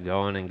just kept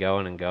going and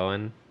going and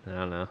going. I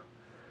don't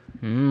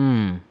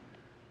know.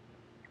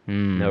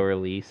 No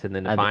release, and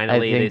then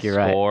finally they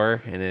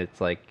score, right. And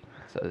it's like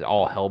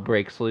all hell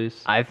breaks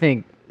loose. I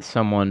think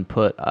someone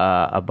put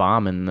a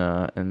bomb in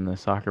the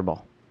soccer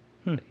ball.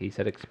 He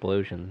said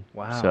explosion.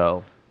 Wow.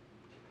 So,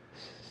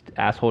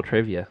 asshole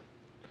trivia.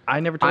 I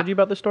never told you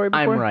about this story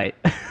before? I'm right.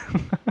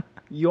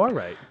 You are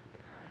right.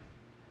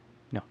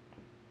 No.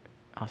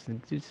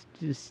 Austin,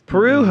 just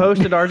Peru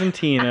hosted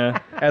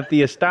Argentina at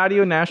the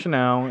Estadio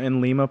Nacional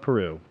in Lima,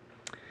 Peru.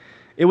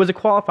 It was a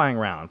qualifying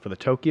round for the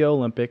Tokyo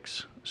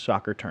Olympics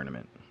soccer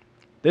tournament.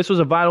 This was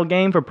a vital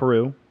game for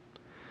Peru.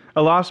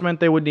 A loss meant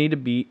they would need to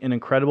beat an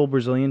incredible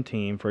Brazilian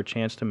team for a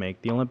chance to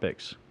make the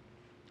Olympics.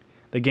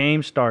 The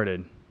game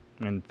started,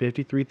 and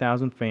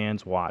 53,000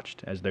 fans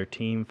watched as their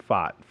team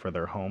fought for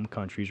their home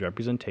country's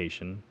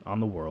representation on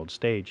the world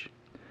stage.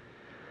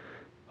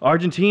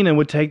 Argentina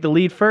would take the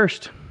lead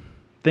first.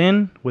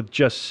 Then, with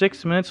just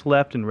 6 minutes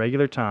left in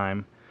regular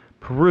time,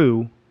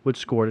 Peru would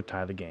score to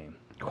tie the game.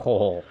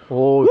 Oh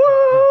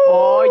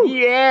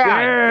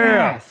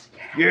yeah!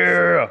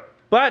 Yeah!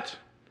 But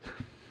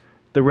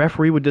the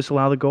referee would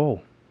disallow the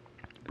goal.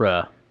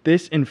 Bruh.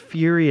 This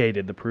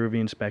infuriated the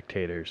Peruvian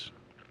spectators.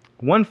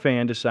 One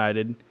fan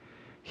decided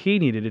he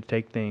needed to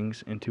take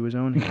things into his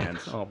own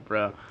hands. Oh,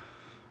 bro.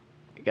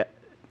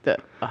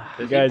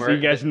 You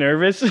guys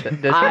nervous?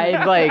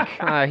 I like.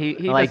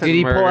 He like, doesn't did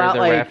he pull murder out the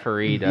like?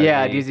 referee, does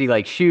Yeah. he? Does he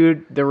like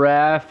shoot the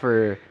ref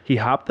or? He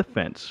hopped the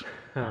fence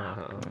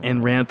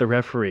and ran at the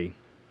referee.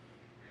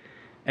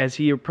 As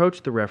he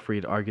approached the referee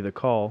to argue the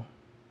call,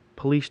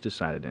 police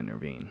decided to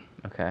intervene.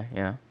 Okay.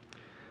 Yeah.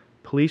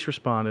 Police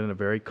responded in a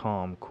very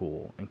calm,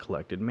 cool, and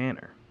collected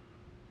manner.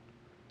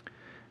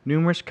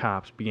 Numerous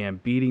cops began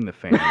beating the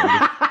fan.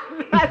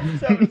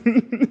 That's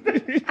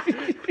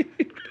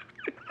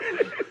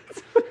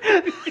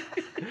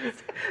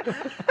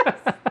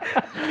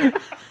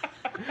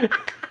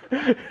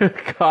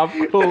Cop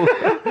cool.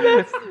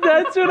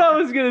 That's what I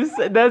was gonna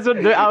say. That's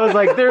what I was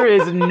like. There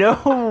is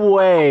no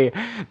way.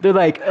 They're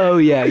like, oh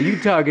yeah, you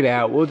talk it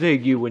out. We'll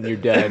take you when you're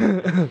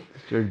done.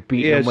 Start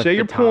beating them with say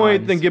your batons.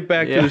 point, then get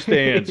back to the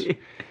stands.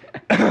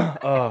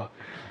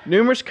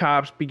 Numerous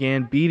cops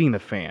began beating the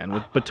fan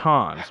with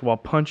batons while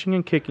punching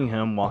and kicking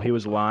him while he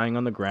was lying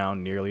on the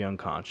ground nearly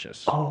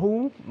unconscious.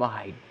 Oh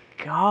my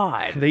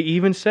god. They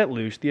even set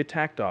loose the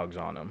attack dogs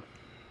on him.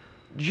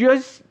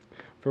 Just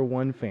for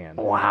one fan.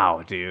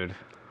 wow, dude.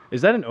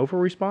 Is that an over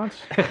response?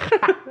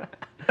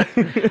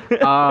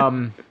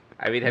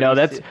 I mean, no,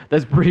 that's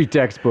pretty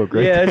textbook,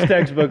 right? Yeah, that's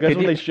textbook. That's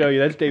what they show you.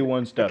 That's day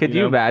one stuff. Could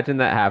you imagine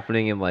that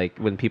happening in like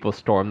when people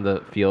storm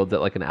the fields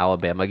at like an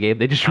Alabama game?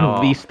 They just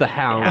release the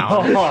hounds.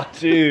 Oh,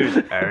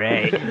 dude. All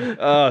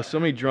right. So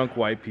many drunk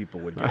white people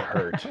would get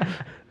hurt.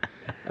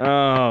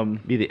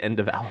 Be the end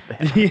of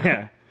Alabama.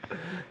 Yeah.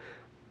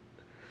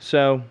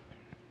 So,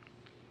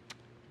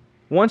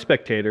 one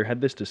spectator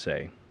had this to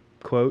say,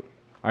 quote,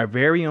 "Our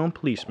very own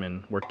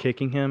policemen were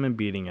kicking him and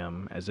beating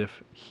him as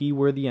if he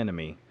were the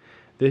enemy.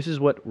 This is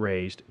what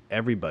raised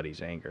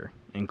everybody's anger,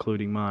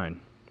 including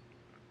mine."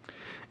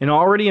 An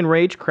already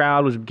enraged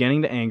crowd was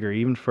beginning to anger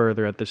even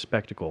further at this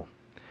spectacle.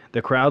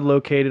 The crowd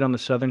located on the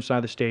southern side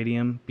of the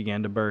stadium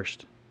began to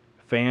burst.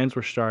 Fans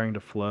were starting to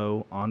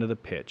flow onto the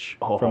pitch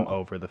from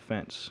over the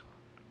fence.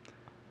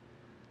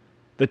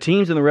 The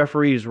teams and the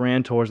referees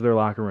ran towards their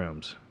locker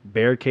rooms,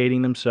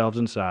 barricading themselves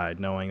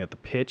inside, knowing that the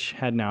pitch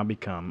had now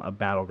become a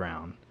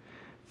battleground.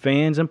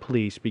 Fans and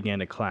police began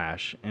to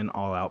clash in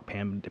all-out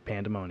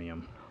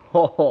pandemonium.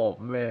 Oh,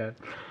 man.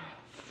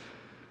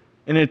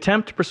 In an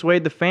attempt to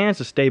persuade the fans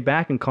to stay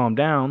back and calm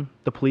down,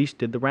 the police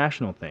did the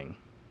rational thing.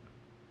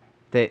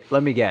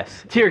 Let me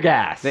guess. Tear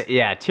gas.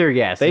 Yeah, tear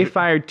gas. They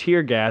fired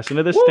tear gas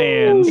into the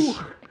stands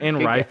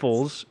and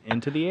rifles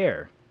into the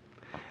air.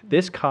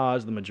 This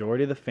caused the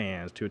majority of the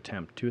fans to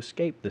attempt to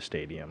escape the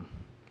stadium,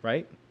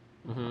 right?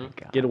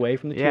 Get away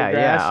from the tear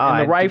gas. Oh,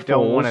 And the I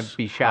don't want rifles to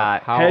be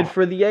shot. head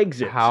for the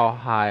exit. How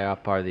high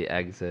up are the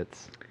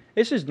exits?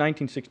 This is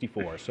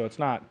 1964, so it's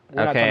not.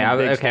 We're Okay, not talking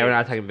big we're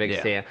not stadiums. talking big Yeah.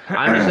 stadium.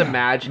 I'm just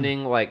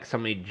imagining like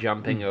somebody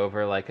jumping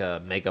over like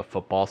a mega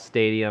football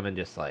stadium and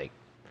just like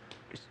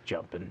Just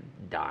jumping.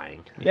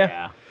 dying.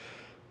 Yeah.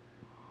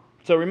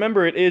 So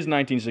remember, it is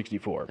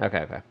 1964.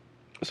 Okay.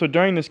 So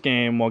during this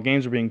game, while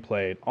games were being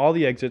played, all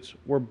the exits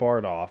were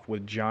barred off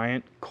with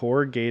giant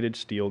corrugated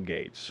steel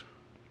gates.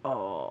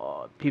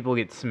 Oh, people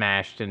get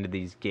smashed into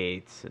these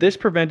gates. This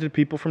prevented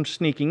people from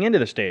sneaking into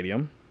the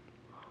stadium,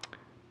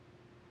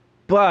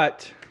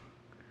 but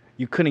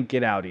you couldn't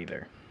get out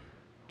either.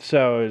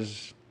 So it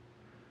was,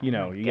 you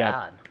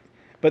got.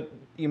 But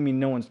I mean,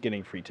 no one's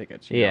getting free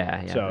tickets. you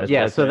know?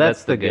 Yeah. So So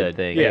that's the good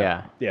thing.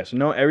 Yeah. yeah. So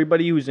no,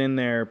 everybody who's in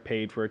there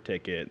paid for a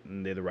ticket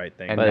and did the right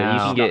thing. And But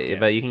now-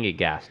 you can get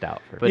gassed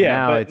out for. But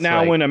now it's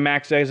like- when a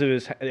max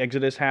exodus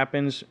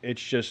happens,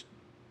 it's just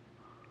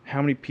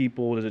how many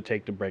people does it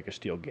take to break a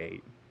steel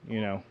gate?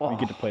 You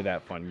get to play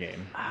that fun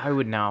game. I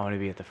would not want to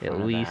be at the front at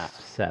of least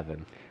that.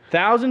 7.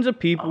 Thousands of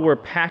people were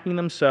packing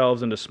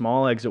themselves into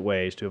small exit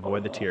ways to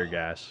avoid the tear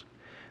gas.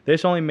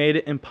 This also made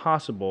it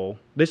impossible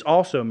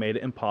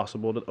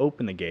to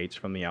open the gates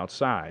from the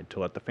outside to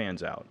let the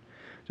fans out.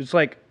 So it's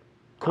like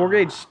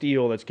corrugated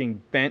steel that's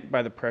getting bent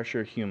by the pressure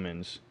of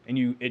humans,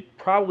 and it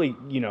probably,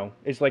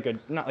 it's like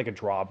not like a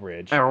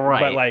drawbridge, Right.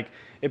 but like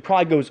it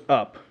probably goes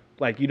up.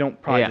 Like you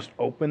don't probably Yeah. just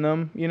open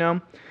them,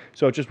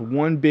 So it's just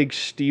one big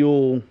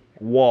steel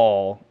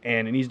wall,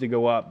 and it needs to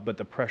go up, but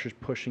the pressure's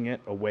pushing it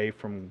away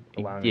from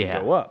allowing it to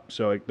go up.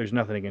 So there's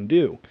nothing it can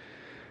do.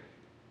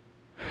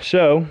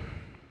 So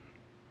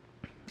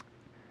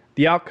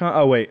the outcome.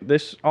 Oh wait,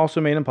 this also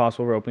made it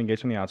impossible for opening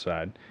gates from the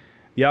outside.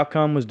 The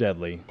outcome was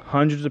deadly.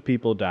 Hundreds of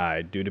people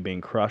died due to being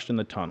crushed in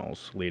the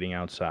tunnels leading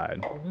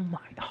outside. Oh my,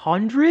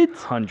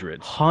 hundreds?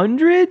 Hundreds.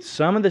 Hundreds?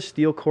 Some of the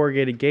steel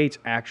corrugated gates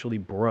actually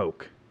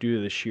broke due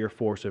to the sheer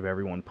force of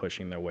everyone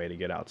pushing their way to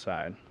get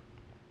outside.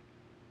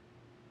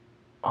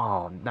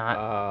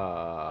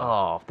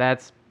 Oh,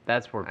 that's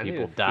where I knew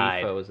people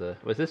died.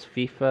 FIFA was this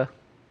FIFA?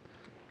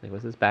 Like,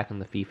 was this back in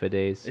the FIFA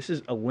days? This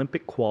is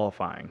Olympic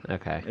qualifying.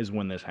 Okay. Is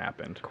when this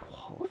happened.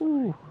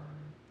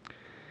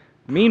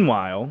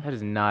 Meanwhile, That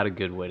is not a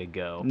good way to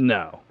go.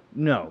 no.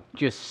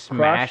 Just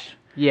smash. Crush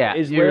Yeah.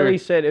 Is you're- literally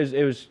said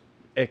it was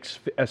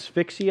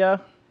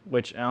asphyxia,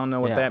 which I don't know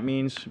what Yeah. that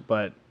means,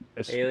 but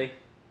Haley?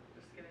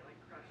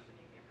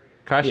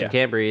 Crush Yeah. and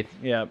can't breathe.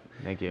 yeah.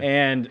 Thank you.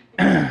 And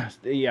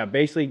yeah,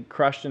 basically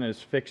crushed in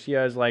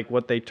asphyxia is like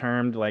what they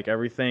termed like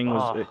everything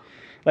was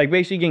like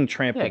basically getting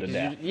trampled to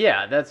death.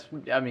 that's,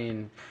 I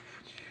mean,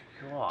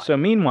 God. So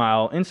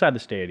meanwhile, inside the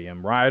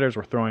stadium, rioters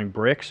were throwing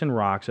bricks and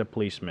rocks at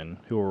policemen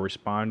who were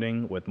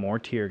responding with more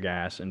tear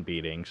gas and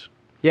beatings.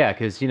 Yeah,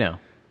 because,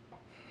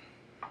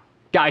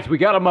 guys, we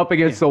got them up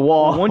against the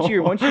wall. Once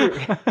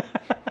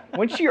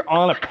you're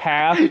on a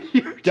path,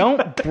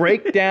 don't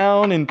break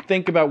down and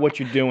think about what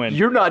you're doing.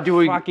 You're not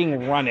doing...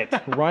 Fucking run it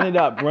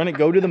up,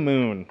 go to the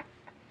moon.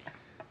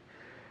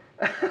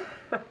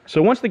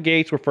 So once the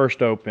gates were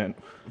forced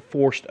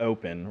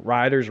open,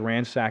 rioters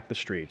ransacked the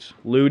streets,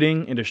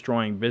 looting and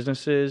destroying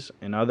businesses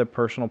and other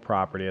personal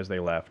property as they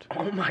left.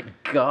 Oh, my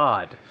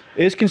God.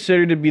 It is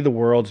considered to be the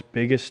world's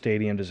biggest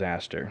stadium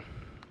disaster.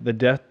 The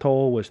death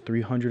toll was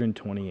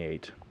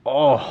 328,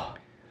 Oh.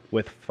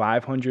 with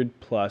 500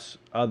 plus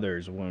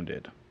others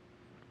wounded.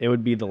 It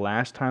would be the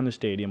last time the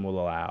stadium will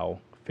allow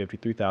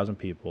 53,000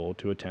 people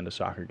to attend a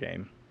soccer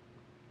game.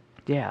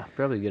 Yeah,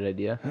 probably a good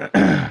idea.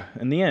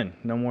 In the end,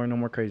 no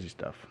more crazy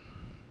stuff.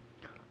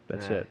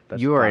 That's it. That's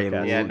You the are a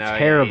podcast.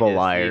 terrible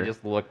liar. You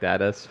just looked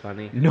at us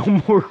funny. No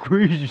more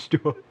crazy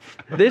stuff.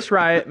 This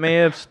riot may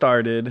have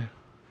started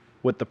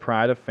with the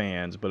pride of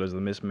fans, but it was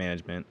the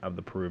mismanagement of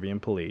the Peruvian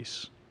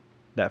police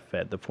that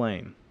fed the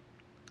flame.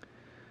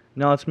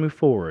 Now let's move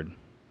forward.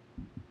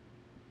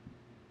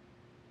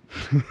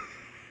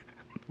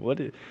 What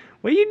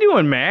are you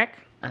doing, Mac?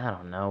 I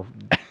don't know.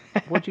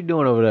 What you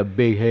doing over that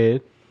big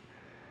head?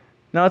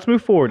 Now let's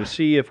move forward to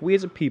see if we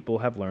as a people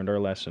have learned our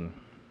lesson.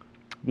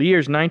 The year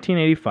is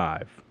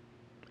 1985,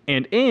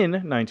 and in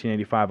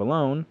 1985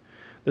 alone,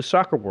 the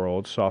soccer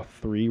world saw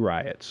 3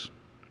 riots.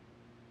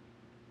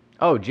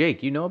 Oh,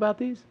 Jake, you know about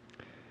these?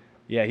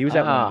 Yeah, he was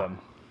at one of them.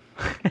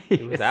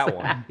 It was that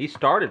one. He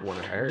started one,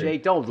 I heard.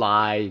 Jake, don't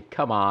lie.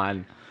 Come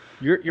on.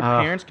 Your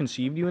parents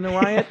conceived you in a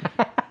riot?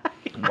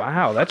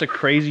 Wow, that's a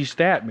crazy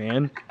stat,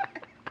 man.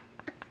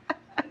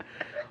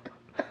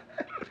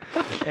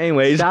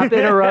 Anyways. Stop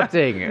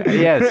interrupting.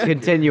 Yes,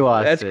 continue,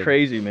 Austin. That's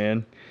crazy,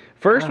 man.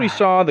 First, we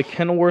saw the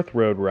Kenilworth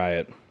Road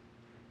riot.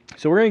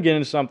 So we're going to get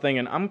into something,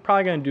 and I'm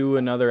probably going to do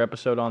another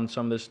episode on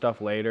some of this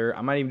stuff later.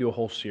 I might even do a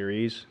whole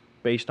series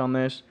based on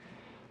this.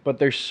 But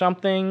there's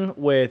something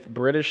with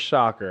British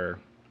soccer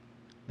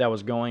that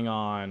was going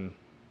on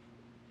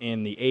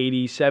in the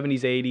 80s,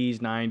 70s, 80s,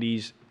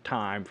 90s,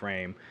 time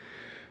frame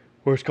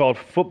where it's called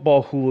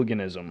football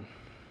hooliganism.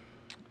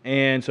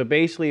 And so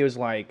basically it was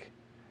like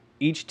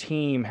each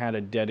team had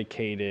a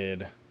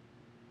dedicated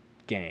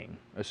gang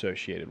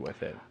associated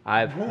with it.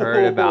 I've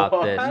heard about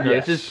this. No,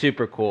 Yes. This is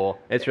super cool.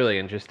 It's really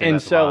interesting. And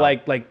That's so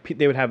wild.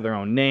 they would have their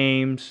own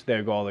names, they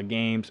would go all the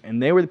games,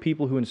 and they were the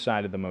people who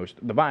incited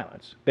the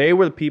violence. They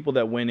were the people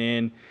that went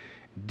in,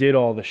 did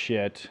all the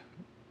shit.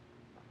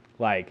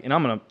 And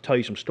I'm going to tell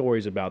you some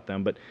stories about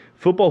them, but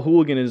football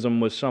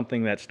hooliganism was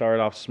something that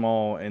started off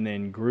small and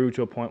then grew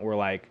to a point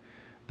where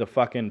the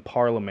fucking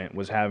parliament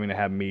was having to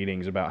have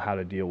meetings about how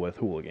to deal with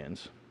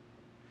hooligans.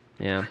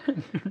 Yeah.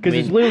 Because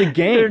it's literally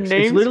gangs. their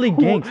It's literally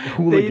name's gangs.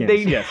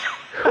 Hooligans, yes.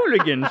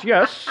 Hooligans,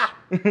 yes.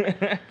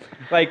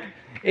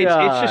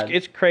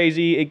 It's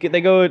crazy.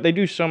 They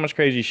do so much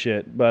crazy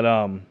shit. But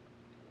I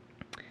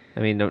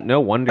mean, no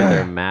wonder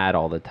they're mad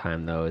all the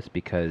time, though, is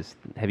because,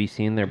 have you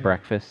seen their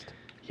breakfast?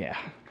 yeah,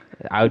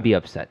 I would be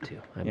upset, too.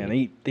 I yeah.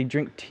 mean, They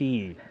drink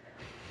tea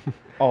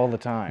all the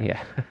time.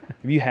 yeah.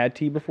 Have you had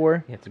tea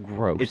before? It's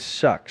gross. It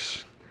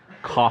sucks.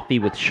 Coffee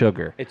with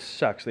sugar. It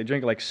sucks. They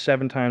drink it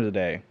 7 times a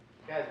day.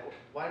 Guys,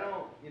 why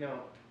don't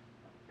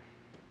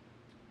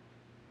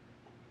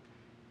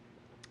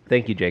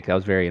Thank you, Jake. That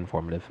was very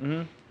informative.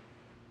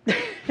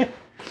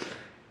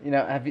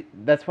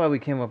 that's why we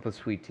came up with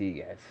sweet tea,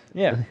 guys.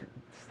 Yeah.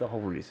 It's the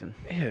whole reason.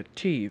 Yeah,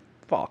 tea.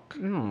 Fuck.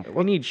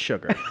 We need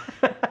sugar.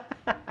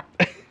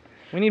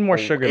 We need more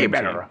sugar than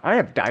tea. I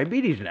have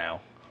diabetes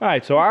now. All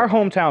right, so our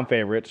hometown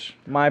favorites,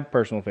 my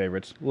personal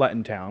favorites,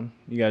 Lutton Town.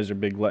 You guys are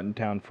big Lutton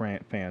Town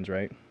fans,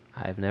 right?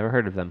 I've never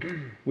heard of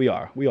them. We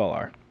are. We all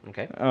are.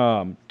 Okay.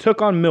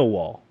 Took on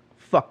Millwall.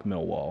 Fuck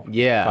Millwall.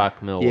 Yeah. Fuck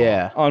Millwall.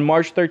 Yeah. On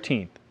March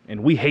 13th.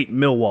 And we hate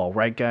Millwall,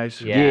 right,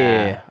 guys?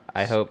 Yeah.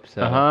 I hope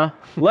so.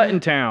 Lutton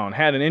Town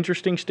had an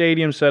interesting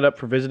stadium set up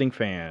for visiting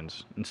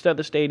fans. Instead of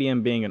the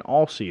stadium being an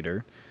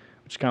all-seater,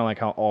 which is kind of like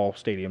how all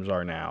stadiums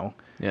are now,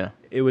 Yeah.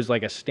 it was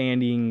like a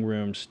standing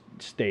room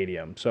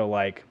stadium. So,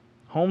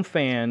 home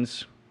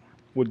fans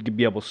would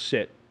be able to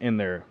sit in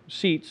their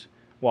seats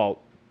while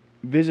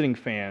visiting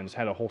fans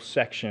had a whole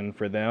section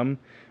for them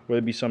where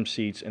there'd be some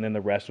seats, and then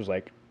the rest was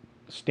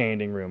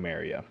standing room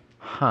area.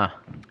 Huh.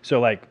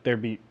 So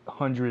there'd be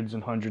hundreds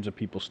and hundreds of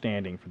people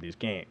standing for these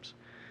games.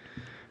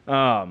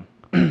 So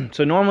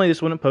normally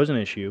this wouldn't pose an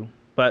issue,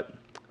 but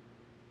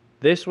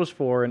this was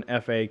for an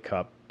FA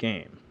Cup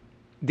game.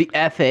 The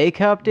FA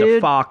Cup, The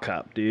dude? FA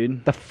Cup,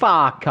 dude. The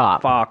FA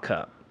Cup. FA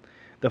Cup.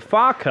 The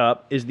FA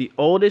Cup is the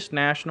oldest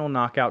national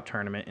knockout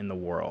tournament in the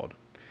world.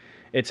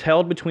 It's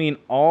held between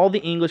all the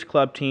English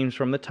club teams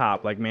from the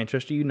top, like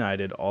Manchester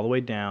United, all the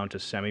way down to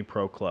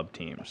semi-pro club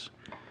teams.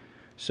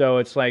 So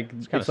it's like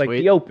sweet.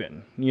 the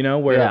Open,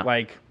 where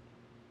Yeah.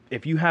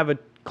 if you have a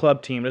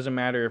club team, doesn't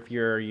matter if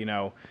you're,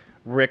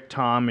 Rick,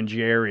 Tom, and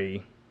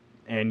Jerry,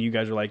 and you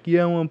guys are like,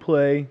 yeah, I want to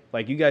play.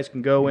 You guys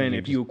can go in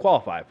if you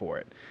qualify for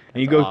it.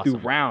 And you go through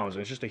rounds.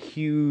 And it's just a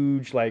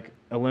huge,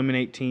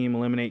 eliminate team,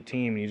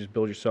 and you just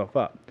build yourself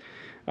up.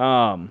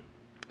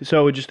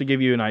 So just to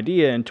give you an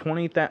idea, in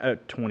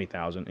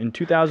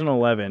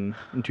 2011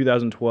 and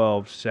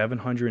 2012,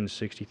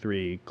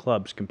 763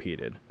 clubs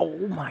competed. Oh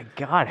my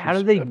God! How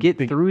did they get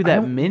through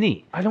that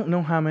many? I don't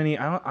know how many.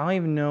 I don't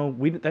even know.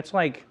 That's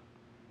like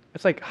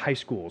high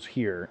schools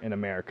here in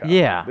America.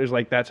 Yeah. There's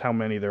that's how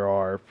many there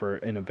are for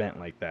an event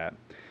like that.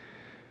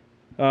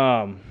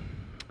 So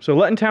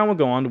Lutton Town will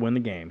go on to win the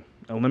game,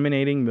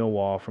 eliminating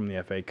Millwall from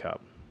the FA Cup.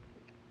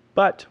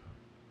 But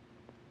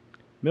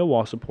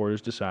Millwall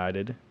supporters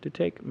decided to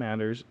take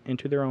matters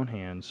into their own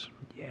hands.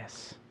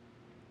 Yes.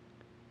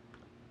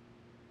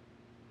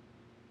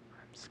 I'm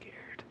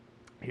scared.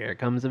 Here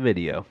comes a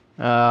video.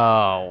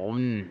 Oh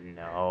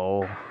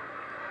no.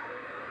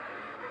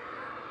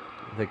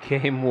 The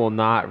game will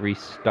not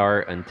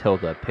restart until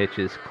the pitch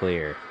is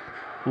clear.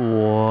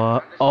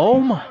 What?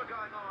 Oh my.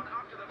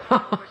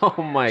 Oh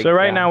my god. So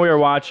right now we are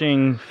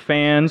watching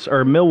fans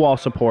or Millwall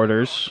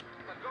supporters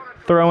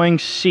throwing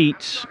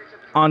seats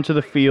onto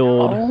the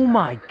field. Oh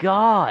my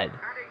God. Adding to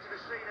the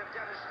scene of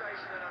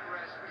devastation and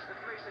unrest, which the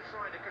police are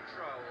trying to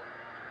control.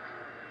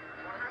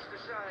 One has to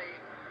say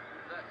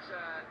that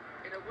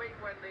in a week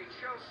when the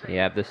Chelsea...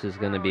 Yeah, this is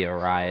going to be a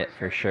riot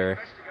for sure.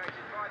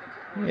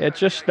 Yeah, it's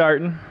just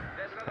starting.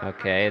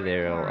 Okay,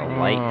 there a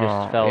light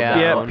just fell yeah.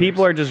 down. Yeah,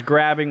 people are just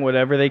grabbing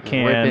whatever they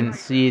can. Ripping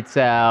seats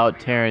out,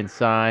 tearing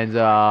signs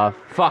off.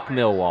 Fuck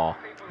Millwall.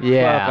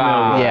 Yeah.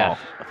 Millwall. Yeah.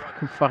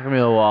 Fuck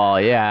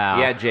Millwall. Yeah.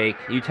 Yeah, Jake,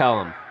 you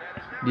tell him.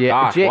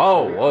 Yeah. Gosh,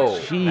 whoa.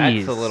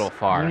 Jeez. That's a little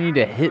far. You need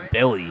to hit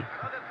Billy.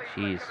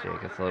 Jeez,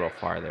 Jake, it's a little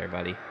far there,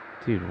 buddy.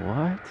 Dude,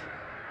 what?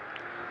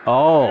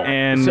 Oh.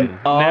 And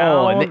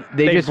now and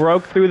they just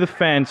broke through the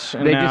fence.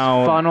 And they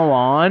now, just funnel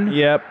on?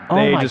 Yep. Oh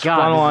they my just God,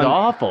 funnel this is on,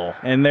 awful.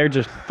 and they're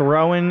just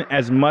throwing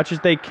as much as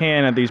they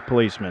can at these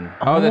policemen.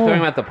 Oh, they're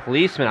throwing at the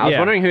policeman. I was Yeah.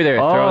 wondering who they were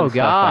throwing stuff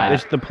God. at.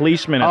 It's the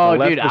policemen at Oh, the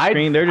left dude, of the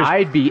screen. They're just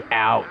I'd be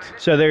out.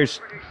 so they're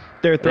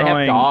They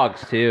throwing have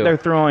dogs, too. They're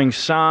throwing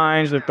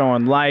signs. They're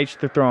throwing lights.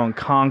 They're throwing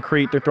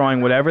concrete. They're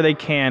throwing whatever they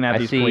can at I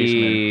these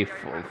see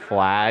policemen.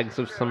 flags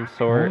of some Oh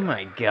sort.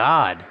 my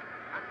God. And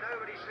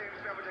nobody seems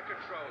to be able to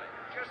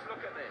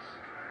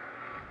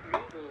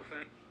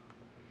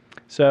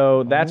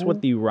So that's what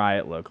the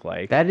riot looked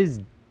like. That is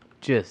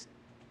just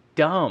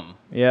dumb.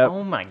 Yep.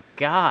 Oh my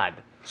God.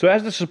 So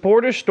as the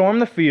supporters stormed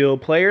the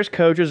field, players,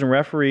 coaches, and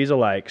referees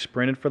alike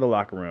sprinted for the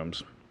locker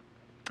rooms.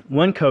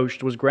 One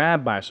coach was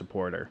grabbed by a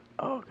supporter.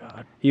 Oh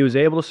God. He was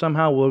able to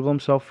somehow wiggle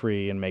himself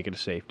free and make it to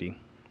safety.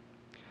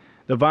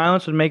 The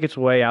violence would make its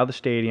way out of the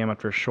stadium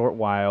after a short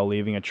while,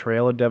 leaving a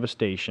trail of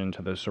devastation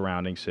to the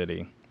surrounding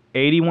city.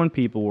 81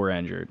 people were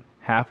injured.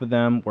 Half of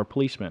them were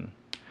policemen.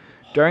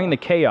 During the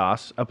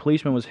chaos, a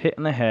policeman was hit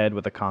in the head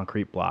with a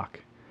concrete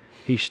block.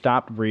 He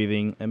stopped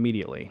breathing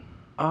immediately.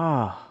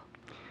 Ah.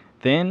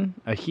 Then,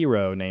 a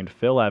hero named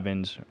Phil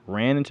Evans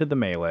ran into the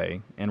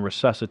melee and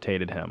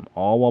resuscitated him,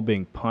 all while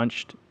being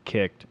punched,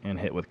 kicked, and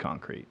hit with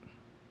concrete.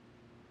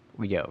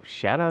 Yo,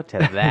 shout out to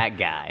that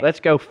guy. Let's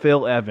go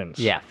Phil Evans.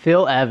 Yeah,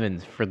 Phil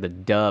Evans for the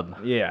dub.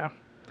 Yeah.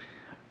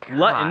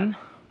 Luton,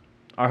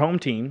 our home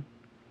team,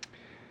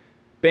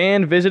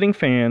 banned visiting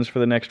fans for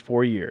the next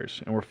 4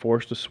 years and were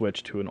forced to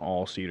switch to an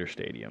all-seater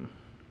stadium.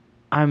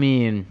 I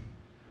mean,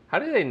 How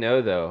do they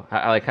know though?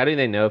 How do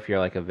they know if you're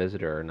like a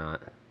visitor or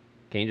not?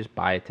 Can you just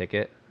buy a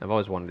ticket? I've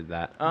always wondered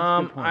that.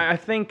 I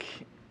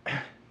think,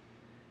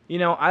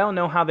 I don't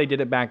know how they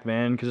did it back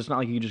then because it's not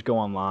like you could just go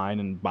online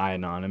and buy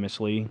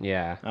anonymously.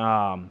 Yeah.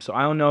 So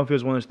I don't know if it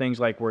was one of those things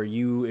like where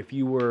if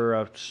you were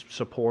a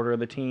supporter of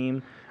the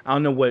team, I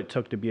don't know what it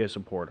took to be a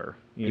supporter.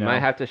 You know? might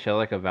have to show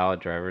like a valid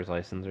driver's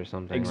license or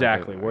something.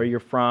 Exactly, where you're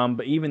from.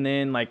 But even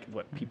then, like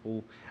what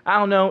people, I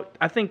don't know.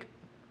 I think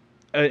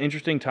an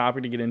interesting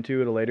topic to get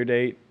into at a later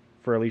date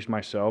for at least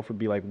myself would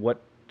be like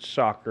what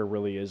soccer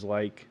really is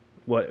like,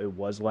 what it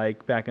was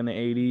like back in the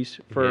 80s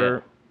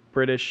for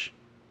British,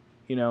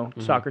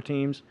 soccer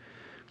teams.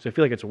 So I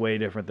feel like it's way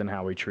different than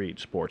how we treat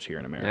sports here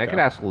in America. I could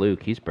ask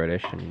Luke. He's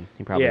British, and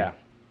he probably. Yeah.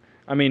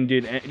 I mean,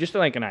 dude, just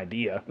like an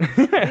idea.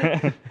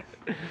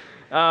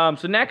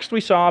 So next we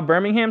saw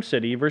Birmingham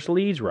City versus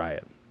Leeds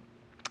riot.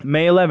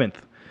 May 11th,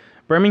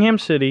 Birmingham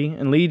City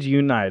and Leeds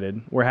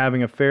United were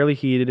having a fairly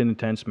heated and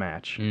intense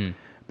match.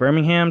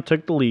 Birmingham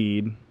took the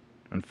lead,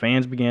 and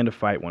fans began to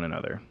fight one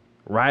another.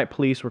 Riot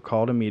police were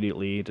called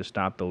immediately to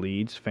stop the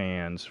Leeds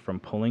fans from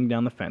pulling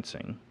down the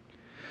fencing.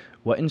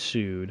 What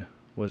ensued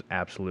was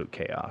absolute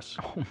chaos.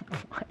 oh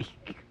my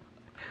God.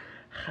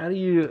 How do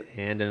you...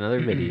 And another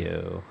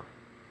video.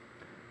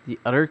 The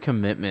utter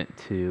commitment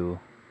to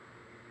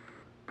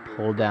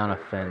pull down a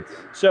fence.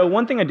 So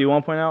one thing I do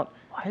want to point out,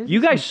 Why is you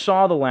this guys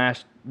saw the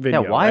last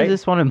video, Yeah, why right? is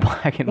this one in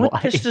black and What?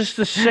 white? This is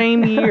the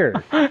same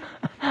year.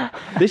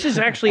 This is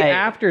actually Hey,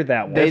 after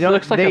that one. they This don't-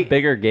 looks like they- a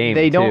bigger game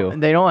They too.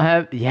 don't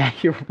have... Yeah,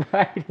 you're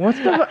right. What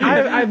the?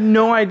 I have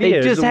no idea. They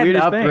It's just the hadn't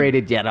weirdest thing.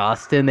 upgraded yet,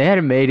 Austin. They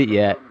hadn't made it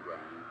yet.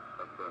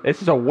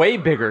 This is a way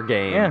bigger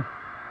game. Yeah.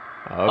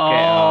 Okay.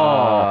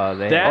 Oh,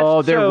 they- that-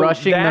 Oh, they're so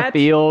rushing the that's-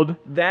 field.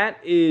 That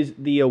is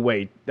the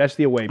away. That's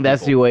the away.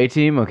 That's the people. away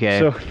team? Okay.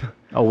 So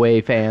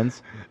Away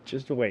fans.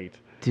 just wait.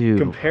 Dude.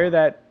 Compare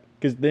that,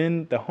 because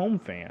then the home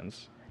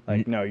fans,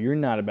 like, no, you're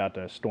not about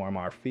to storm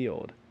our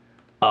field.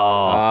 Oh.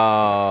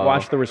 Oh.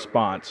 Watch the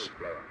response.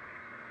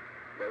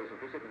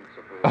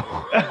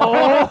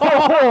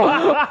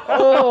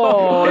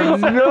 Oh, A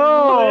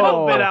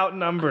little bit no.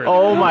 outnumbered.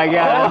 Oh, my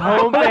God.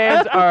 Home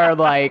fans are,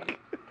 like,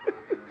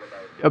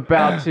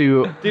 about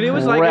to Dude, it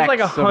was like wreck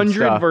 100 some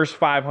stuff. versus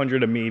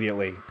 500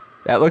 immediately.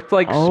 That looked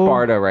like Oh.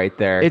 Sparta right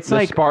there. It's the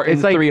like Spartan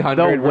it's like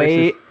 300 the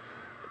way. versus.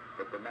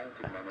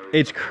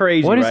 It's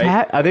crazy. What is right?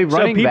 happening? Are they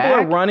running So people back?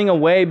 are running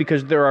away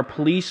because there are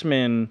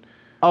policemen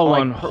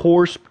on like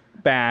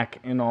horseback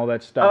and all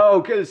that stuff.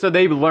 Oh, 'cause- so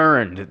they've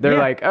learned. They're Yeah.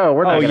 like, oh,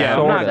 we're not. Oh gonna yeah, I'm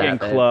hold not that. getting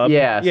clubbed.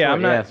 Yeah, yeah, sort-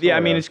 I'm not. Yeah, I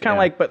sort mean, of, it's kind of yeah.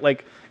 like, but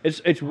like,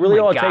 it's really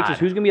my all it takes God. is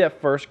who's gonna be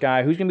that first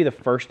guy, who's gonna be the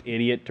first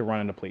idiot to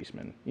run into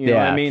policemen. You know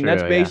what I Yeah, mean? true,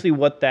 That's yeah. basically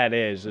what that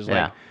is.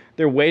 Yeah. Like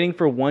they're waiting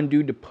for one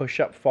dude to push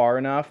up far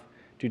enough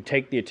to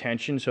take the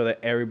attention so that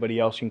everybody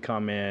else can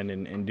come in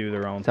and do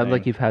their own Sounds thing.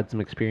 like you've had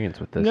some experience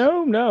with this.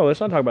 No, let's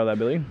not talk about that,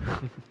 Billy.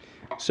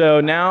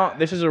 So now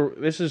this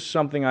is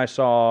something I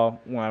saw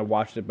when I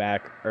watched it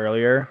back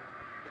earlier.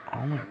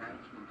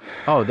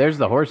 Oh, there's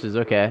the horses.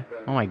 Okay.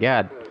 Oh my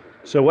God.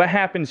 So what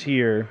happens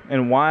here,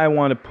 and why I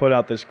want to put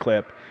out this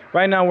clip.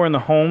 Right now we're in the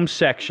home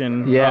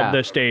section Yeah. of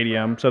the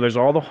stadium, so there's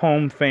all the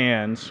home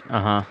fans, Uh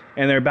huh.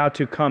 and they're about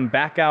to come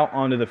back out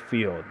onto the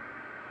field.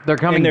 They're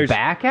coming there's-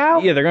 back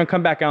out. Yeah, they're gonna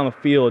come back out on the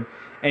field,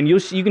 and you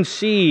can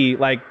see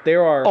like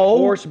there are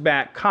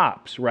horseback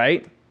cops,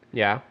 right?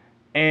 Yeah.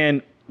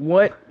 And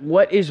what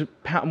is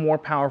more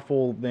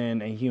powerful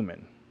than a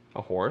human?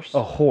 A horse.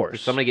 A horse.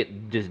 Did somebody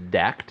get just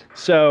decked?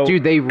 So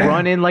Dude, they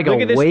run in like look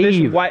a at this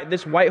wave.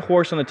 this white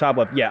horse on the top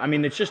left. Yeah, I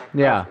mean it's just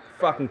Yeah. a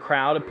fucking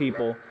crowd of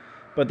people,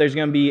 but there's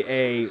gonna be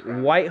a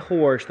white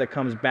horse that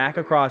comes back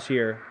across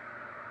here.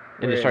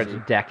 And Where just is starts he?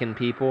 decking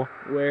people.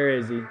 Where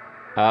is he?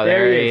 Oh,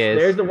 there he is.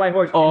 There's the white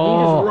horse. And he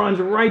Oh. just runs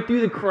right through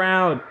the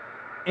crowd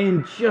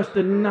and just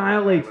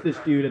annihilates this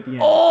dude at the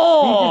end.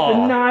 Oh! He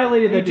just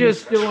annihilated that He dude. He's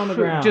just still on the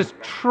ground. just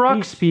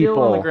trucks He's still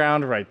on the people.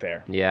 ground right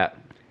there. Yeah.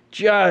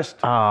 Just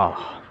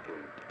Oh.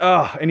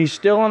 and he's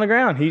still on the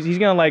ground. He's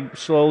gonna like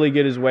slowly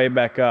get his way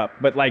back up,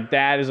 but like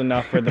that is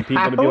enough for the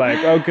people to be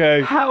like,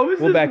 okay, How is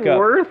we'll this back up.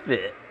 worth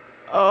it?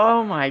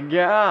 Oh my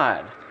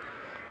god.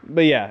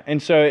 But yeah,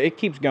 and so it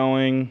keeps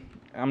going.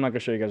 I'm not gonna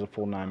show you guys a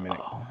full 9-minute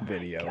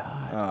video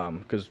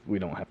because we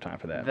don't have time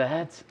for that.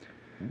 That's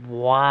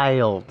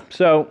wild.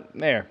 So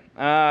there,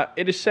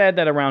 it is said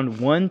that around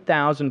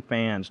 1,000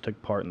 fans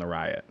took part in the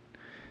riot.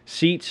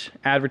 Seats,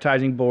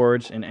 advertising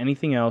boards, and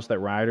anything else that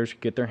rioters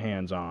could get their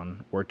hands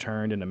on were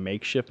turned into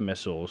makeshift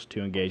missiles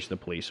to engage the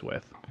police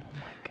with.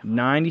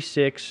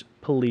 96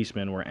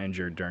 policemen were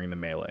injured during the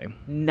melee.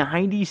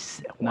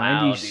 96.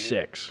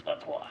 96.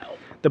 That's wild.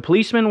 The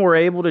policemen were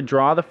able to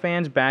draw the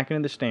fans back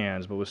into the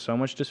stands, but with so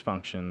much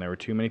dysfunction, there were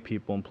too many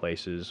people in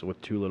places with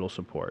too little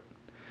support.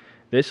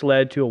 This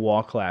led to a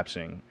wall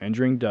collapsing,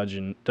 injuring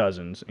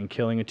dozens, and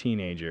killing a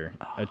teenager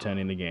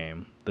attending the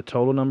game. The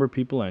total number of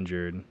people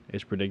injured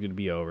is predicted to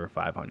be over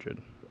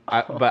 500.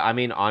 But I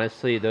mean,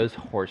 honestly, those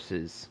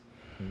horses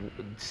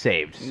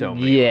saved so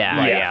many.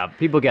 Yeah.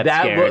 People get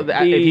scared.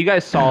 If you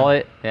guys saw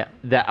it, Yeah.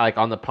 that like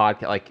on the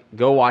podcast, like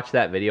go watch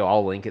that video.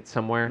 I'll link it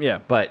somewhere. Yeah.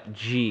 But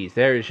geez,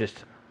 there is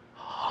just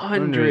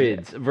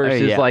hundreds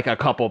versus yeah. like a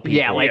couple people.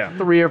 Yeah, like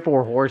 3 or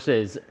 4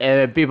 horses,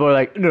 and people are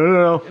like,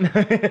 no,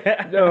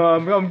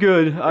 I'm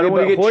good. I don't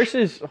want to get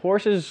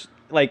horses.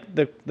 Like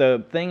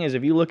the thing is,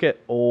 if you look at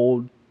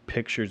old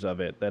pictures of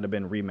it that have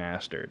been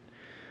remastered,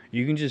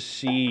 you can just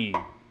see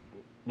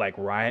like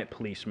riot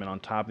policemen on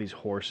top of these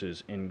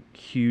horses and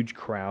huge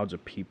crowds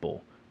of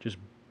people just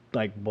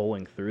like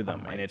bowling through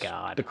them, and it's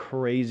the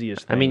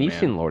craziest thing. I mean, you've man.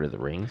 seen Lord of the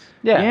Rings.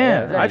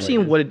 Yeah, I've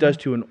seen what it does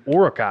to an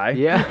Urukai.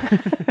 Yeah.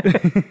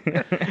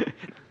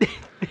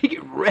 They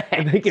get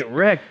wrecked. They get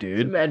wrecked,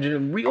 dude. Imagine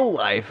in real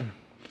life.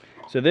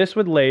 So this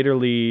would later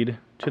lead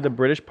to the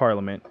British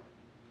Parliament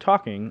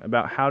talking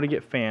about how to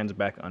get fans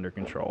back under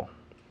control.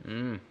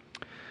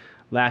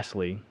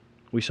 Lastly,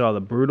 we saw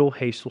the brutal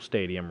Heysel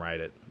Stadium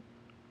rioted.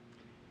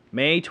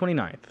 May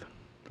 29th,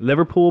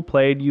 Liverpool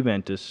played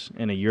Juventus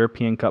in a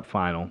European Cup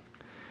final.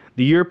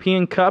 The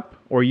European Cup,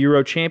 or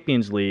Euro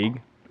Champions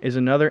League, is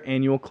another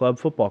annual club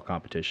football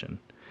competition.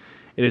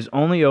 It is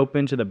only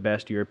open to the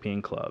best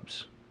European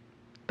clubs.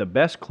 The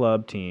best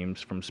club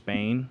teams from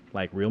Spain,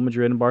 like Real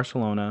Madrid and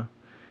Barcelona,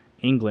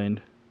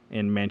 England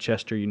and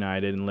Manchester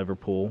United and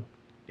Liverpool,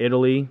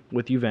 Italy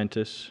with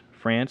Juventus,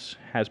 France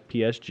has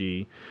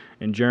PSG,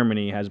 and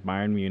Germany has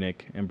Bayern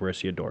Munich and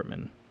Borussia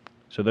Dortmund.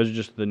 So those are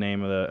just the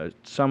name of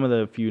some of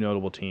the few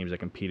notable teams that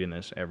compete in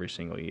this every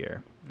single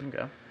year.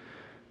 Okay.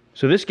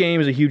 So this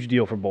game is a huge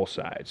deal for both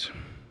sides.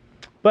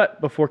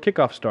 But before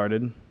kickoff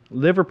started,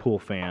 Liverpool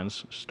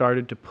fans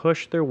started to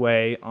push their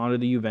way onto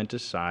the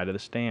Juventus side of the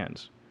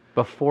stands.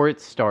 Before it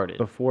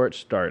started.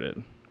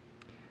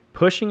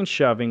 Pushing and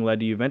shoving led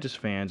to Juventus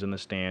fans in the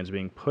stands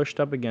being pushed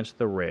up against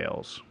the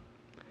rails.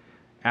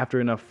 After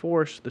enough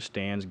force, the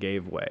stands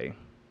gave way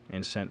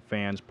and sent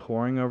fans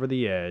pouring over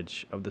the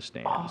edge of the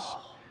stands.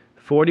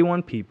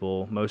 41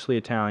 people, mostly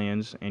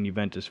Italians and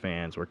Juventus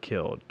fans, were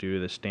killed due to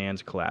the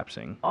stands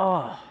collapsing.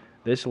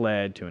 This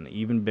led to an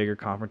even bigger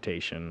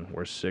confrontation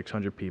where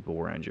 600 people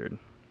were injured.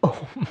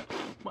 Oh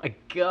my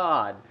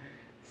god.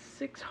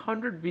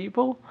 600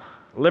 people?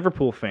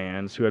 Liverpool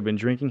fans who had been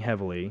drinking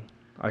heavily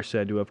are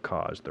said to have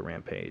caused the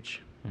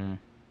rampage.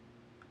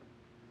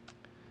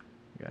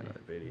 Got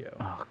another video.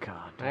 Oh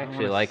god. I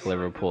actually like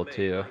Liverpool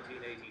too.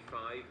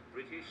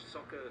 British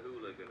soccer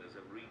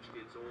hooliganism reached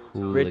its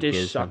all-time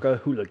British soccer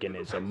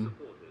hooliganism.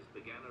 supporters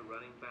began a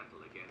running battle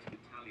against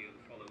Italian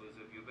followers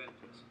of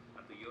Juventus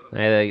at the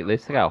European Hey, at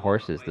least they got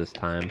horses this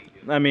time.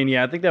 I mean,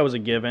 yeah, I think that was a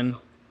given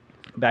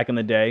back in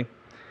the day.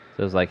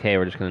 So it's like, hey,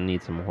 we're just gonna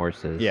need some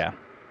horses. Yeah.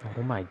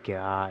 Oh my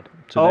god.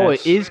 So Oh,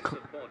 that's- it is. of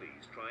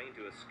bodies trying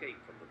to escape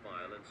from the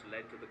violence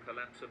led to the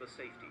collapse of a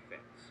safety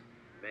fence.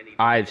 Many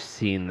I've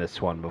seen this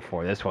one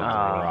before. This one's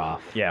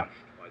rough. Yeah.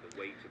 by the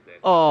weight of their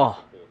Oh.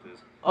 supporters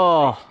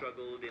Oh.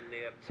 struggled in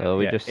their So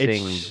we Yeah, just it's-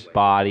 seeing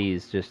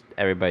bodies, just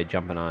everybody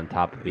jumping on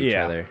top of each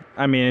Yeah. other.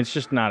 I mean, it's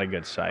just not a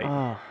good sight.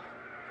 Oh.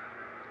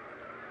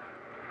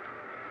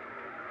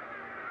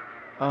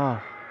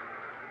 Oh.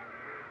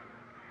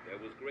 There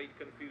was great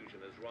confusion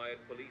as riot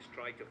police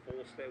tried to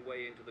force their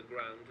way into the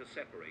ground to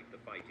separate the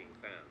fighting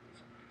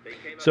fans. They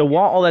came So up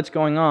while all that's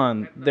going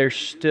on, there's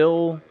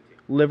still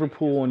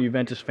Liverpool and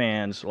Juventus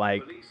fans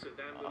like against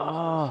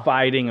Saddam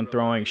fighting and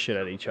throwing shit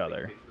at each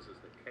other. as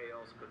the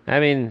chaos could I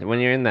mean, when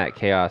you're in that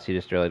chaos, you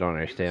just really don't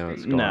understand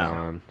what's going No.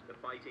 on. the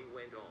fighting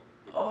went on.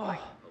 With light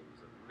poles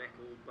and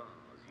metal bars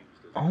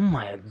used as Oh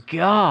my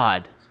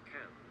god.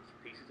 cans,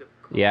 pieces of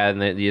Yeah,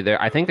 and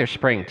I think they're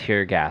spraying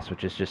tear gas,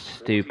 which is just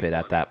stupid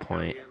at that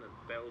point. Italian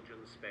and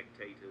Belgian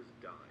spectators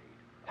died.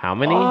 How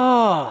many?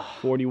 Oh.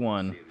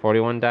 41.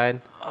 41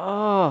 died?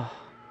 Oh.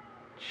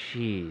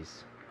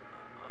 Jeez.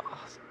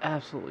 It's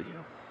absolutely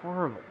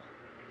horrible.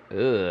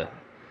 Ugh.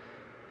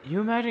 Can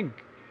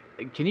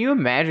you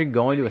imagine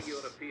going to a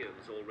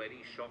Europeans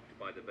already shocked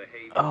by the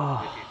behavior Oh. of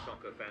British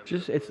soccer fans.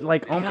 Just it's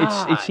like it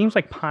God. seems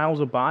like piles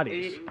of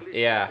bodies.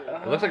 Yeah,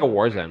 it looks like a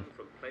war zone.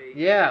 from playing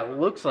Yeah, it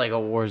looks like a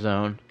war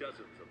zone. dozens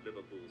of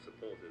Liverpool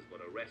supporters were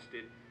arrested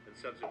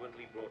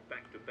subsequently brought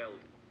back to Belgium.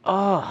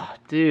 Oh,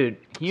 dude.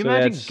 Can you So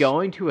imagine that's-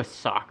 going to a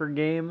soccer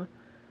game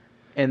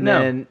and No.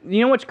 then...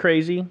 You know what's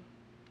crazy?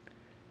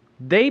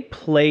 They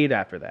played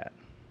after that.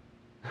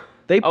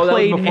 They Oh, that was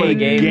played before a the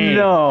game?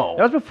 No.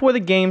 That was before the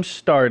game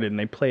started, and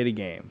they played a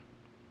game.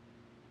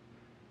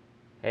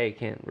 Hey, you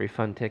can't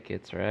refund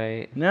tickets,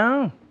 right?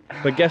 No.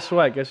 But guess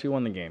what? Guess who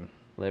won the game?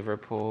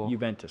 Liverpool.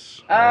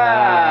 Juventus. All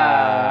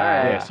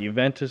right. Yes,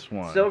 Juventus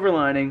won. Silver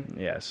lining.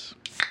 Yes.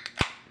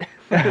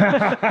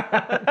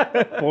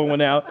 Pour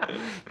one out.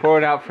 Pour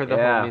it out for the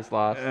Yeah. homies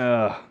lost.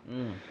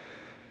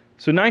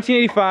 So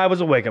 1985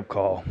 was a wake-up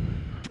call.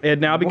 It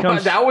had now become...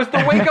 What? That was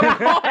the wake-up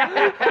call?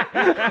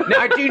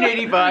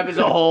 1985 as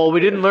a whole, we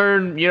didn't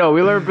learn. We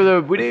learned for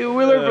the we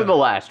learned from the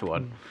last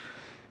one.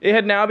 It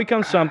had now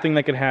become something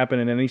that could happen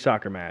in any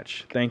soccer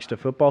match, thanks to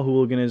football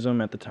hooliganism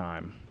at the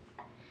time.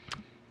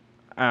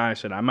 I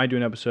said I might do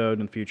an episode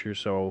in the future,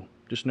 so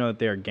just know that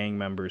they are gang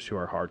members who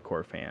are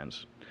hardcore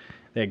fans.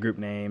 They had group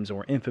names and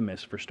were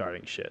infamous for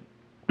starting shit.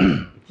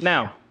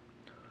 Now,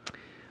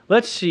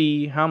 let's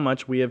see how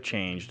much we have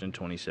changed in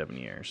 27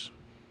 years.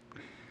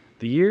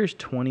 The year is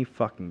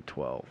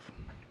 2012.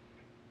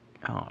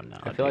 Oh no!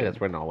 I feel like that's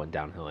when it all went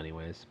downhill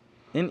anyways.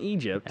 In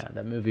Egypt, Yeah,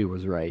 that movie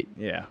was right.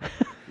 yeah,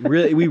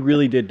 we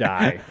really did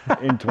die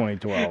in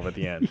 2012 at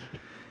the end.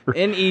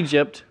 In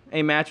Egypt,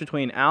 a match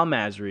between Al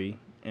Masry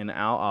and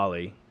Al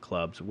Ahly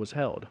clubs was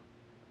held.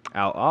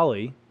 Al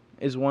Ahly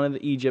is one of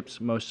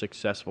Egypt's most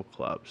successful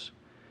clubs.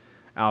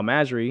 Al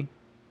Masry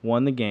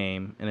won the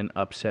game in an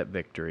upset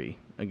victory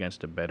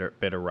against a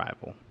bitter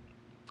rival.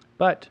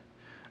 But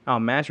Al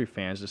Masry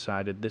fans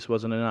decided this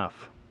wasn't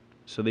enough,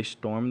 so they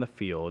stormed the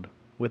field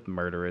with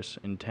murderous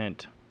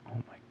intent. Oh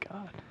my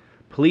god!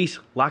 Police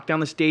locked down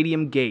the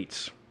stadium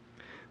gates.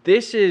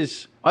 This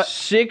is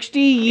 60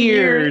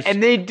 years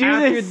and they do the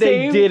after they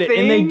same did it,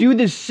 and they thing? do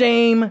the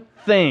same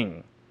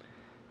thing.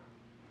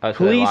 Oh,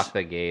 so they Police locked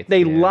the gates.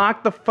 They yeah.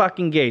 locked the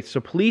fucking gates. So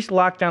police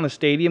locked down the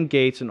stadium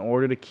gates in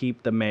order to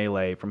keep the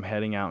melee from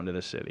heading out into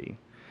the city.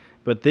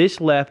 But this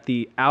left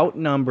the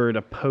outnumbered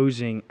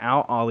opposing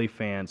Al Ahly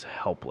fans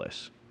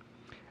helpless.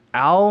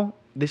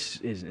 This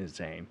is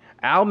insane.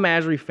 Al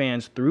Masry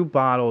fans threw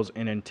bottles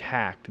and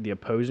attacked the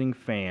opposing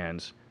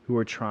fans who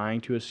were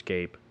trying to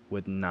escape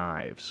with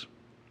knives,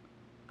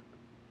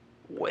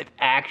 With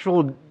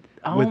actual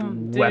with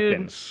dude,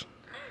 weapons.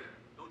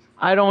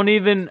 I don't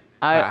even.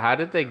 How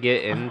did they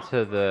get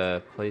into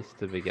the place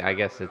to begin? I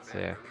guess it's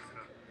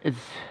It's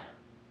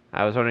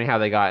I was wondering how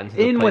they got into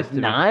the in place with to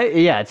begin. knives.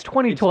 Yeah, it's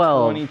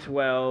 2012.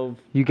 2012.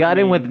 You got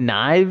in with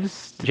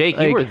knives. Jake,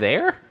 you Like, were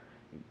there?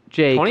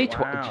 Jake.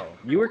 2012. Wow.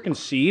 You were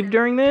conceived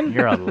during then?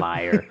 You're a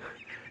liar.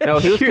 No,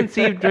 he was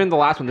conceived during the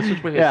last one. This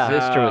was when his Yeah.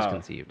 sister was Oh,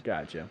 conceived.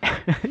 Gotcha.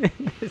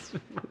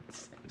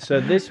 So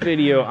this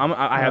video,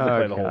 I have to Oh,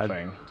 play the whole God.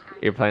 thing.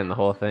 You're playing the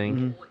whole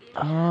thing?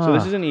 So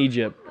this is in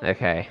Egypt.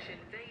 Okay.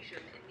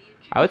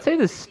 I would say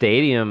the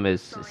stadium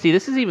is. See,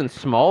 this is even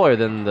smaller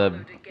than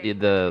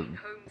the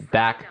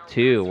back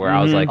two, where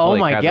I was like, Oh holy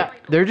my crap, god!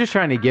 They're just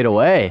trying to get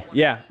away.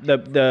 Yeah,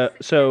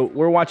 so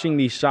we're watching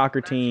the soccer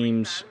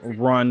teams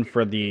run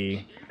for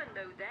the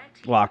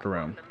locker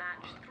room.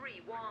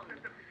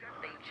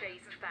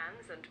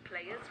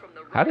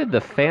 How did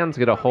the fans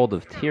get a hold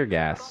of tear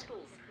gas?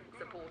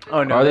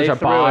 Oh no! Oh, those they are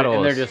threw it, and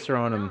bottles. they're just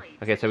throwing them.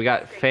 Okay, so we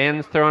got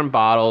fans throwing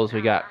bottles.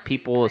 We got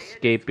people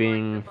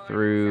escaping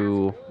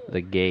through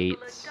the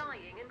gates.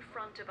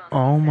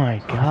 Oh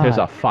my god! There's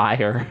a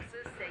fire.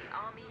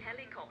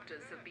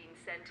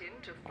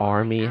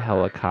 Army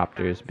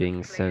helicopters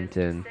being sent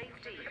in.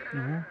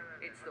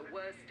 It's the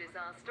worst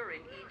disaster in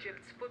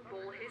Egypt's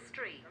football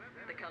history.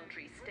 The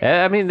country's state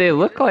I mean, those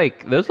look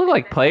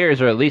like players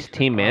or at least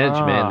team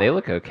management. Ah. They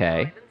look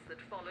okay. violence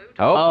that followed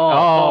Oh,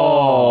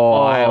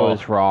 Oh. I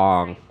was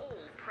wrong.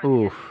 all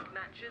Oof.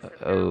 matches have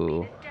Oh. now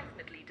been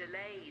indefinitely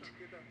delayed.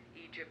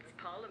 Egypt's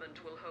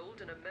parliament will hold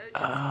an emergency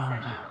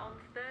session on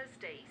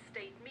Thursday,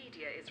 state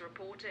media is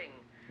reporting.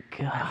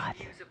 God.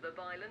 News of the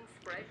violence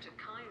spread to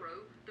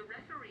Cairo. The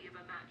referee of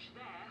a match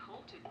there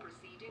halted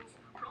proceedings,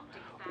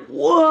 prompting fans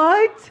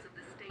What? of the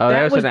state Oh, That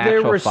there's was an their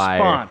actual fire.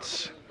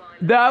 response.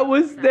 That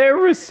was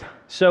their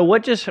So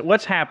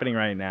what's happening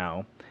right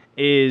now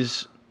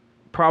is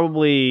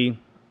probably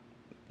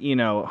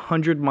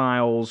 100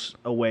 miles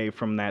away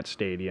from that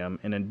stadium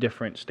in a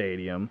different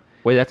stadium.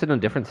 Wait, that's in a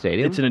different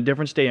stadium? It's in a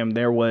different stadium.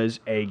 There was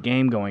a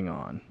game going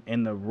on,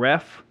 and the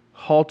ref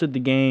halted the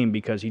game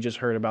because he just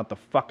heard about the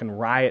fucking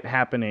riot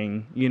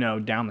happening,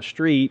 down the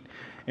street,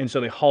 and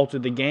so they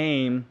halted the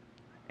game,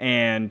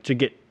 and to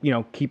get,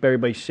 keep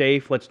everybody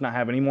safe, let's not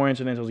have any more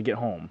incidents, let's get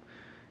home.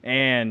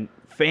 And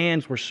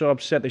fans were so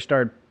upset they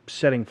started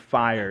setting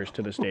fires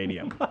to the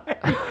stadium.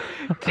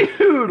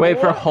 dude. Wait,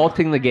 for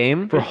halting the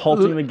game? For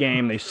halting the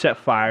game, they set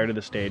fire to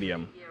the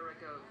stadium.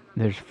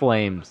 There's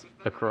flames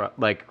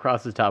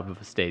across the top of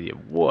a stadium.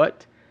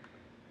 What?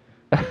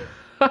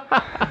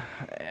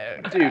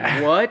 Dude,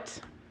 what?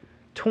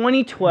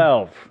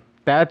 2012.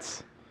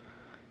 That's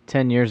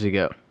 10 years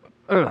ago.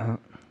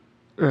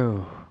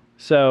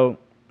 So,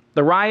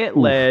 the riot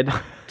led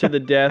to the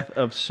death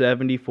of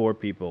 74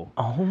 people.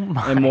 Oh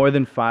my. And more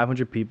than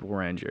 500 people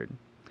were injured.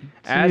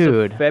 As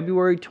Dude. of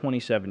February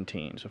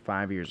 2017, so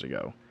 5 years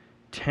ago,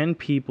 10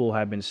 people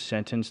have been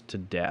sentenced to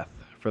death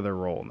for their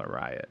role in the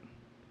riot.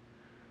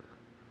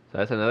 So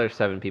that's another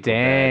 7 people.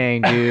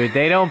 Dang, dude.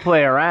 They don't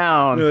play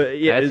around. That's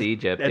it's-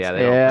 Egypt. that's Yeah, they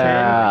 10 don't.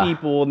 Yeah.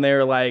 people, and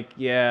they're like,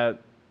 yeah,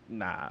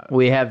 nah.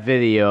 We have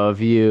video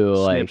of you,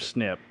 Snip, like,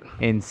 snip.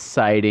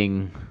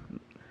 inciting.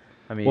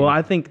 I mean, Well,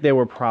 I think they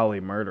were probably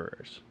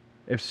murderers.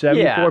 If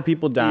 74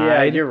 people died,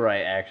 Yeah, you're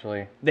right,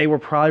 actually. they were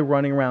probably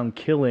running around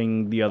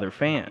killing the other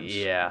fans.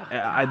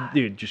 Yeah.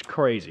 Dude, just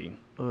crazy.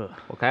 Well,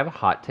 can I have a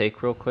hot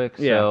take real quick?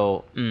 Yeah.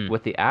 So, Mm.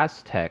 with the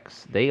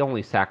Aztecs, they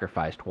only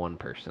sacrificed one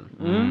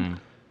person.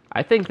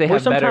 I think they Or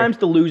have better. sometimes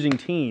the losing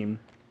team.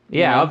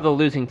 Yeah, know? of the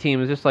losing team,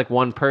 it was just like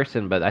one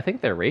person, but I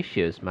think their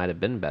ratios might have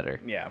been better.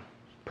 Yeah.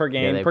 Per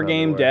game, they per probably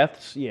game were.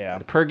 deaths. Yeah.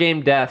 Per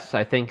game deaths,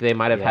 I think they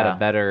might have had Yeah. a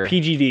better.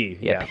 PGD.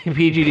 Yeah,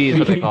 PGD is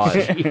what they call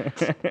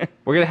it.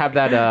 We're gonna have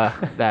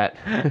that.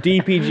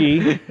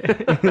 DPG.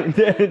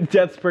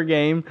 Deaths per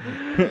game.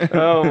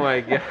 Oh my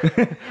god.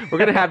 We're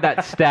gonna have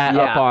that stat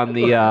Yeah. up on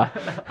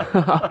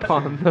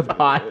the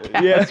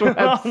podcast. Yeah.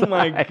 website. Oh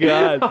my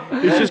god.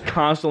 It's just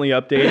constantly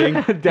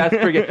updating. Deaths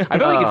per game. I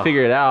bet we can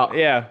figure it out.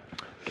 Yeah.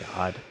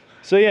 God.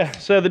 So yeah.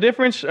 So the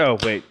difference. Oh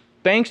wait.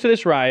 Thanks to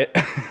this riot,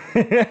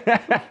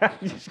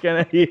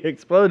 he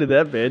exploded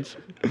that bitch.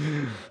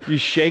 You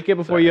shake it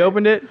before you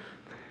opened it.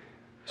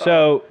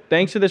 So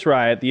thanks to this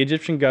riot, the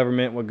Egyptian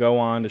government would go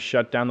on to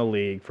shut down the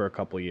league for a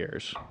couple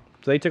years.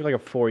 So they took like a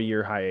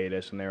 4-year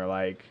hiatus, and they were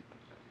like,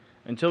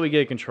 until we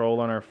get control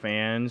on our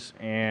fans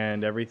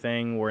and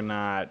everything,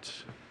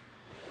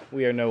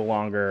 we are no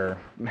longer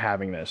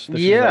having this. This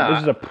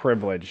is a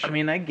privilege. I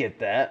mean, I get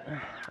that.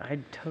 I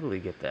totally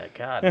get that.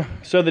 God. Yeah.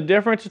 So the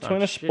difference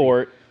between a shitty.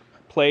 sport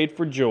played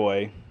for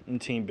joy and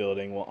team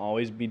building will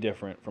always be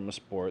different from a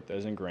sport that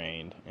is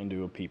ingrained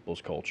into a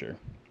people's culture.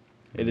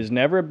 It is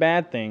never a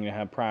bad thing to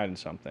have pride in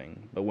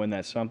something, but when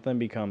that something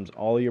becomes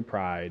all your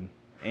pride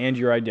and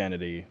your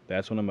identity,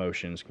 that's when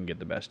emotions can get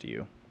the best of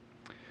you.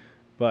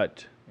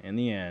 But in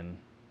the end,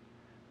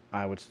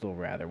 I would still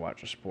rather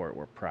watch a sport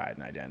where pride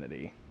and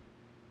identity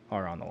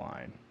are on the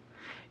line.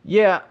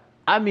 Yeah,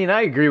 I mean,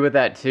 I agree with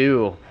that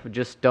too.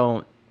 Just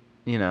don't,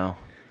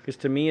 Because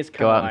to me, it's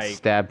go kind out of like and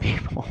stab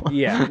people.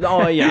 Yeah.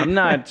 Oh, yeah. I'm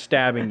not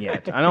stabbing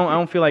yet. I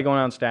don't feel like going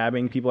out and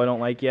stabbing people I don't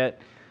like yet.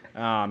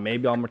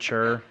 Maybe I'll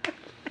mature,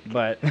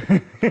 but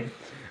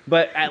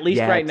at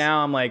least right Yet.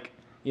 now I'm like,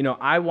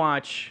 I'll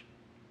watch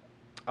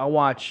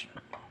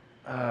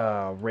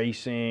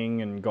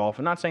racing and golf.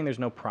 I'm not saying there's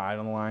no pride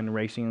on the line in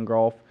racing and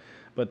golf,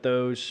 but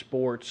those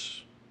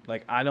sports,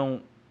 like, I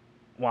don't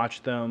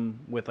watch them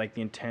with like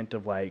the intent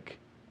of like,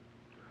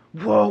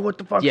 whoa, what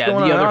the fuck's Yeah,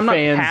 going the on? other I'm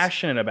fans- not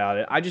passionate about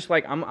it. I just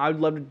like I'd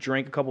love to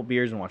drink a couple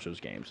beers and watch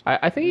those games.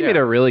 I think you made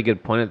a really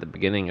good point at the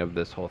beginning of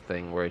this whole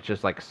thing, where it's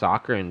just like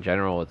soccer in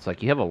general. It's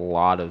like you have a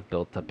lot of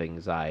built-up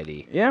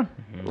anxiety. Yeah.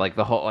 Like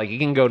you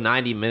can go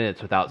 90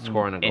 minutes without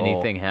scoring a goal.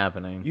 Anything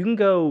happening. You can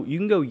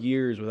go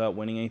years without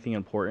winning anything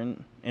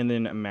important, and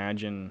then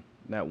imagine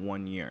that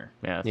 1 year.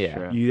 Yeah, that's Yeah.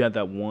 true. You have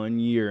that 1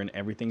 year, and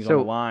everything's So-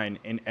 on the line,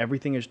 and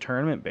everything is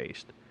tournament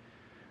based.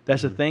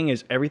 That's the thing,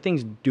 is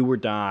everything's do or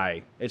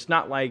die. It's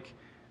not like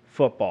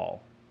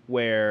football,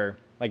 where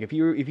like if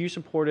you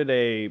supported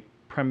a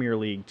Premier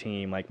League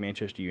team like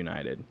Manchester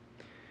United,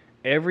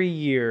 every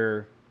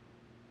year,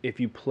 if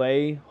you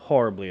play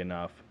horribly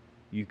enough,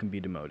 you can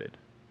be demoted.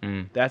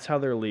 That's how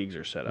their leagues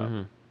are set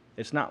up.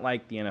 It's not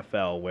like the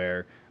NFL,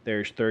 where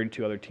there's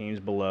 32 other teams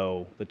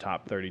below the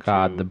top 32.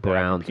 God, the that are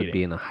Browns would competing.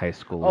 be in a high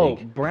school Oh,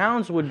 league.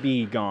 Browns would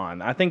be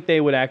gone. I think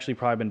they would actually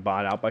probably been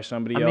bought out by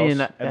somebody I else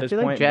mean, at I this feel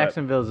point. like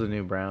Jacksonville's the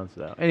new Browns,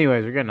 though.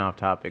 Anyways, we're getting off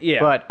topic. Yeah.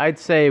 But I'd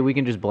say we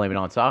can just blame it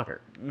on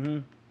soccer.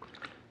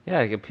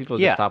 Yeah, get people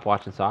to Yeah. stop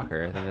watching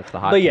soccer. I think that's the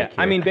hot. But yeah, take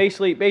I here. mean,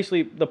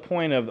 basically, the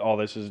point of all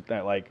this is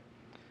that like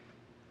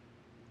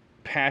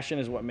passion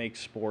is what makes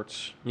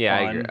sports Yeah, I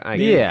fun. agree. I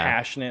Being agree. Yeah.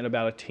 passionate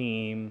about a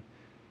team,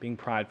 being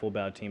prideful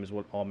about a team is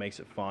what all makes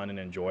it fun and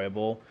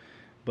enjoyable.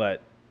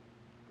 But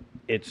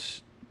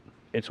it's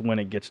when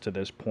it gets to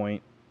this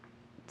point.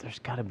 There's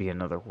got to be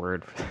another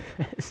word for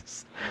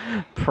this.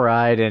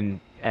 Pride and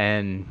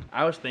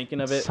I was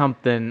thinking of it.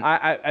 something.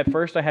 I at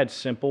first I had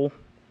simple,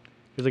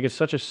 because like it's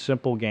such a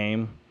simple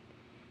game.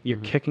 You're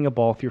kicking a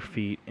ball with your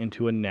feet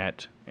into a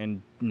net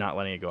and not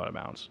letting it go out of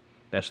bounds.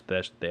 That's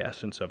the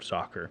essence of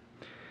soccer.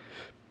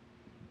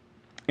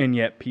 And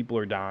yet people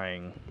are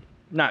dying.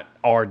 Not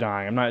are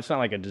dying. It's not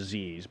like a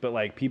disease, but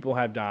like people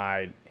have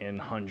died in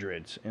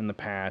hundreds in the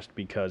past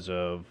because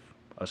of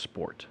a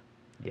sport.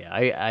 Yeah,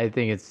 I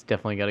think it's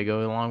definitely got to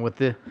go along with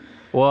the.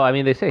 well, I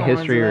mean, they say Lines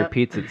history of that.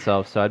 repeats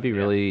itself, so I'd be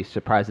really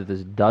surprised if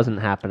this doesn't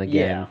happen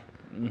again.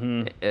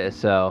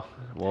 So,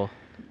 well,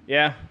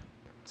 Yeah.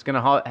 It's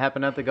gonna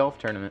happen at the golf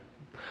tournament.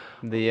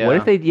 The what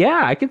if they?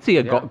 Yeah, I could see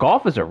Yeah.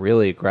 golf is a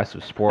really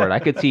aggressive sport. I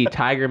could see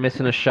Tiger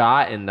missing a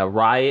shot and a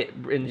riot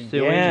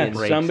ensuing. Yeah, and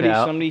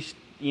somebody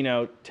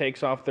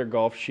takes off their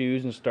golf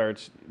shoes and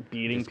starts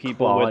beating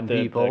people with clawing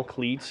the people.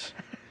 cleats.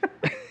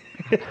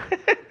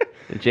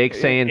 Jake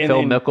saying And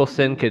Phil then-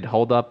 Mickelson could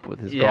hold up with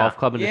his Yeah. golf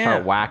club and just Yeah.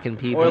 start whacking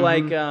people. Or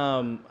like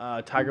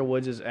Tiger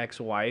Woods'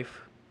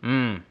 ex-wife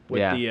with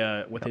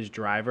Yeah. with his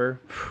driver.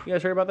 You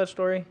guys heard about that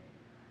story?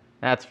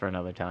 That's for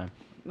another time.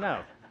 No.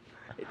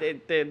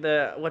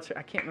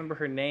 I can't remember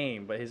her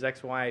name, but his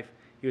ex-wife,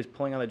 he was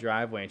pulling on the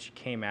driveway and she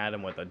came at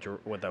him with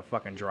a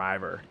fucking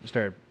driver and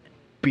started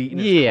beating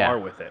his car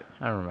with it.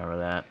 I remember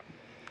that.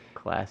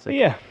 Classic. But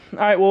yeah. All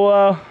right.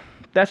 Well,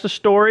 that's the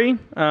story.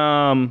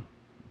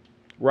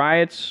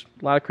 Riots,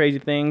 a lot of crazy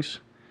things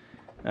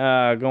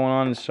going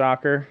on in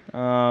soccer.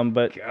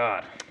 But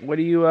God. what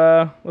do you?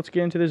 Let's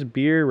get into this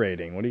beer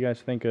rating. What do you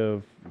guys think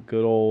of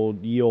good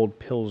old ye old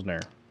Pilsner?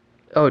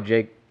 Oh,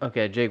 Jake.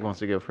 Okay, Jake wants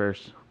to go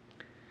first.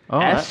 Oh,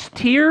 S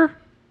tier?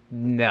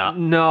 no.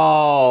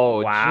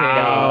 No.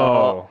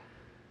 Wow.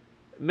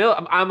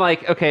 I'm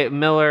like, okay,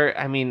 Miller.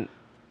 I mean,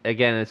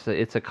 again,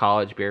 it's a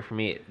college beer for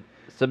me.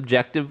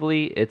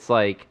 Subjectively, it's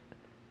like,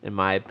 in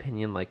my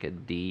opinion, like a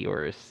D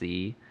or a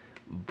C.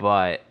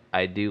 But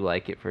I do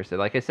like it for,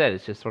 like I said,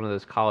 it's just one of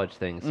those college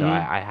things. So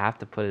I have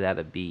to put it at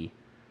a B.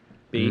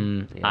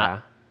 B. Yeah.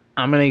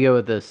 I'm gonna go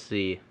with a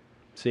C.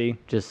 C.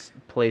 Just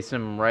place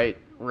him right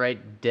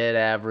dead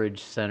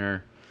average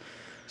center.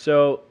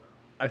 So,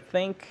 I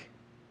think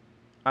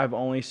I've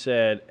only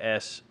said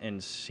S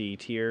and C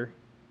tier,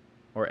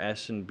 or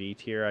S and B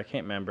tier. I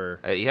can't remember.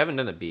 You haven't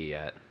done a B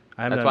yet.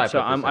 I haven't That's done, why I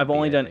so put this at I've B,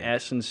 only I done think.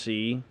 S and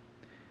C.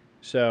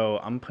 So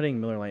I'm putting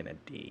Miller Lite in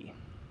a D.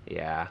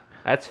 Yeah,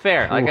 that's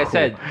fair. Like I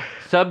said,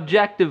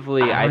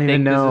 subjectively, I don't think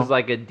even know. this is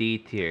like a D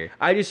tier.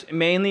 I just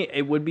mainly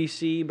it would be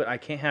C, but I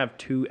can't have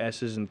 2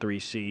 S's and 3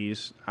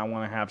 C's. I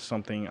want to have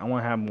something. I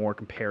want to have more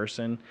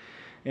comparison.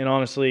 And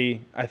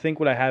honestly, I think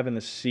what I have in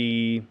the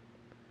C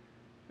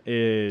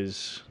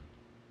is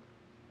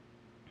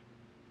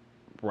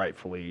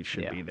rightfully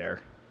should Yeah. be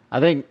there. I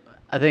think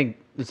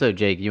so.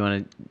 Jake, you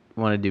want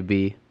to do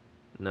B?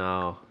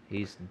 No,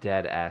 he's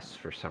dead S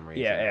for some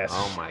reason. Yeah, S.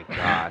 Oh my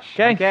gosh.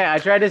 Okay, I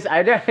tried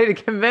to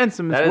convince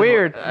him. It's That is-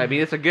 weird. I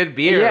mean, it's a good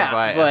beer, Yeah,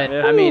 but,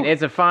 I mean,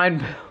 it's a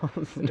fine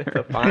it's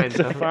a fine. It's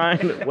a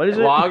fine. What is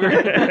it? Lager.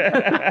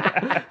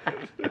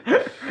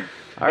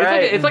 All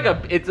right.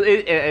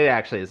 It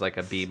actually is like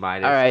a B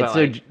minus. All right, but, so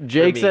like,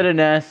 Jake's for me, at an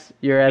S.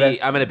 You're at B,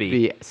 a I'm at a B.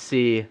 B.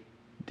 C.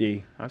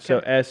 D. Okay. So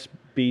S,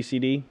 B, C,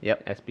 D.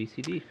 Yep.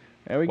 SBCD.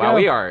 There we Wow, go.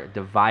 we are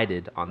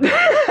divided on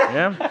that.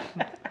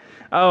 Yeah.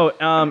 Oh,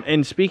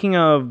 and speaking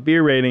of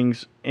beer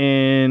ratings,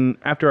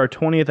 after our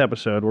 20th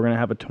episode, we're going to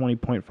have a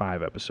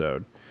 20.5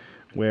 episode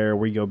where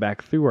we go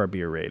back through our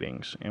beer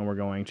ratings and we're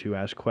going to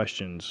ask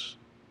questions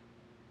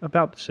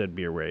about the said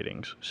beer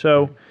ratings.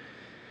 So,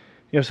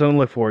 you have something to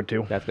look forward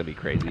to. That's gonna be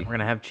crazy. We're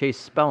gonna have Chase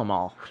spell them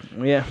all.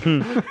 Yeah.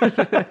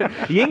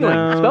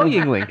 Yingling. Spell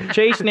Yingling.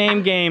 Chase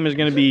name game is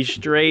going to be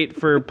straight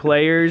for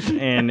players,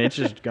 and it's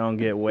just going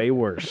to get way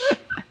worse.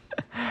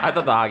 I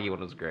thought the hockey one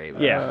was great.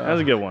 Yeah, that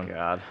was a good one.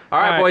 God. All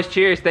right, All right. boys.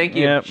 Cheers. Thank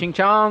you. Yep. Ching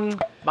chong.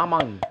 Bang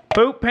bang.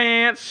 Poop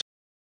pants.